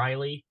Garrett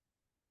Riley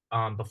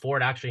before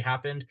it actually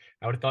happened,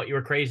 I would have thought you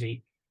were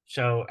crazy.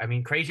 So, I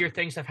mean, crazier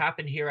things have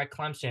happened here at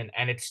Clemson,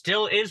 and it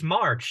still is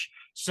March.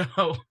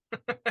 So,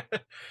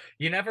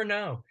 you never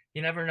know.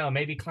 You never know.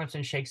 Maybe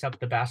Clemson shakes up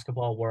the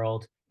basketball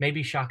world.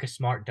 Maybe Shaka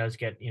Smart does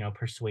get,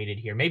 persuaded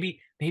here. Maybe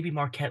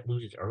Marquette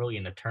loses early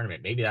in the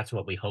tournament. Maybe that's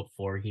what we hope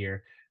for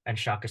here. And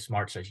Shaka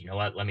Smart says, you know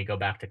what, let me go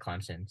back to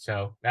Clemson.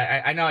 So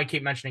I know I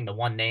keep mentioning the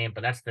one name,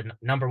 but that's the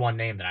number one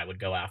name that I would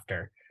go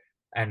after.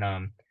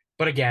 And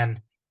but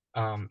again,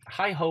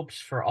 high hopes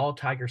for all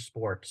Tiger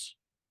sports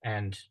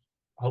and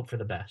hope for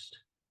the best.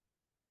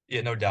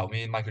 Yeah, no doubt.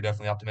 Me and Mike are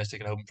definitely optimistic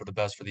and hoping for the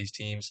best for these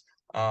teams.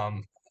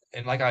 And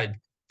like I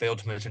failed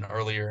to mention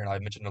earlier, and I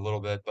mentioned a little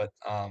bit, but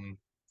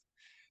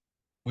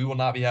we will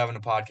not be having a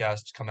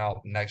podcast come out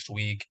next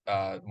week.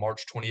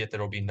 March 20th, there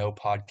will be no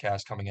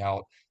podcast coming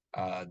out.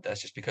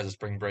 That's just because of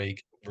spring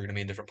break. We're going to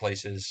be in different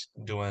places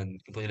doing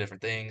completely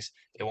different things.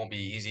 It won't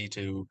be easy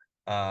to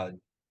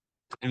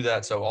do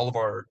that. So all of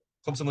our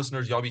Clemson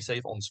listeners, y'all be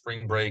safe on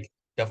spring break.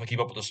 Definitely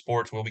keep up with the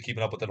sports. We'll be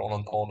keeping up with it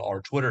on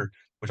our Twitter,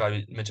 which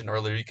I mentioned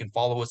earlier. You can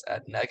follow us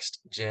at Next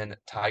Gen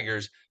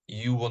Tigers.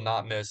 You will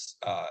not miss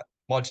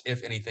much,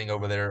 if anything,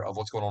 over there of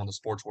what's going on in the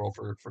sports world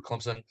for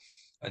Clemson.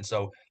 And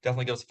so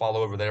definitely give us a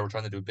follow over there. We're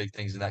trying to do big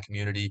things in that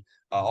community.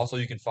 Also,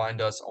 you can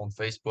find us on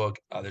Facebook.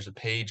 There's a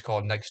page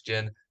called Next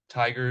Gen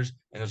Tigers,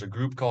 and there's a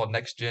group called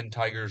Next Gen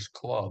Tigers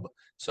Club.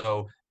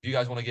 So if you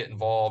guys want to get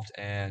involved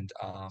and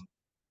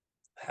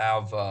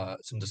have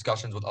some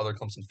discussions with other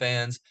Clemson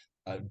fans,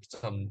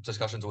 some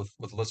discussions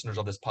with listeners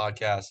of this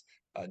podcast,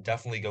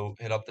 definitely go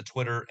hit up the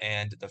Twitter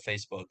and the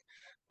Facebook.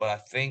 But I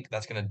think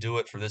that's going to do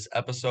it for this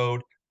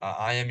episode.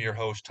 I am your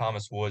host,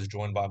 Thomas Woods,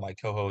 joined by my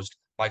co-host,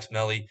 Mike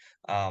Spinelli.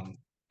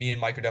 Me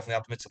and Mike are definitely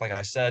optimistic, like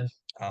I said.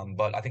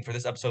 But I think for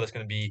this episode, it's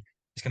going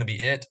to be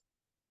it.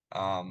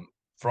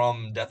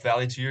 From Death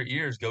Valley to your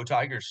ears, go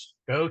Tigers.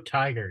 Go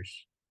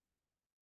Tigers.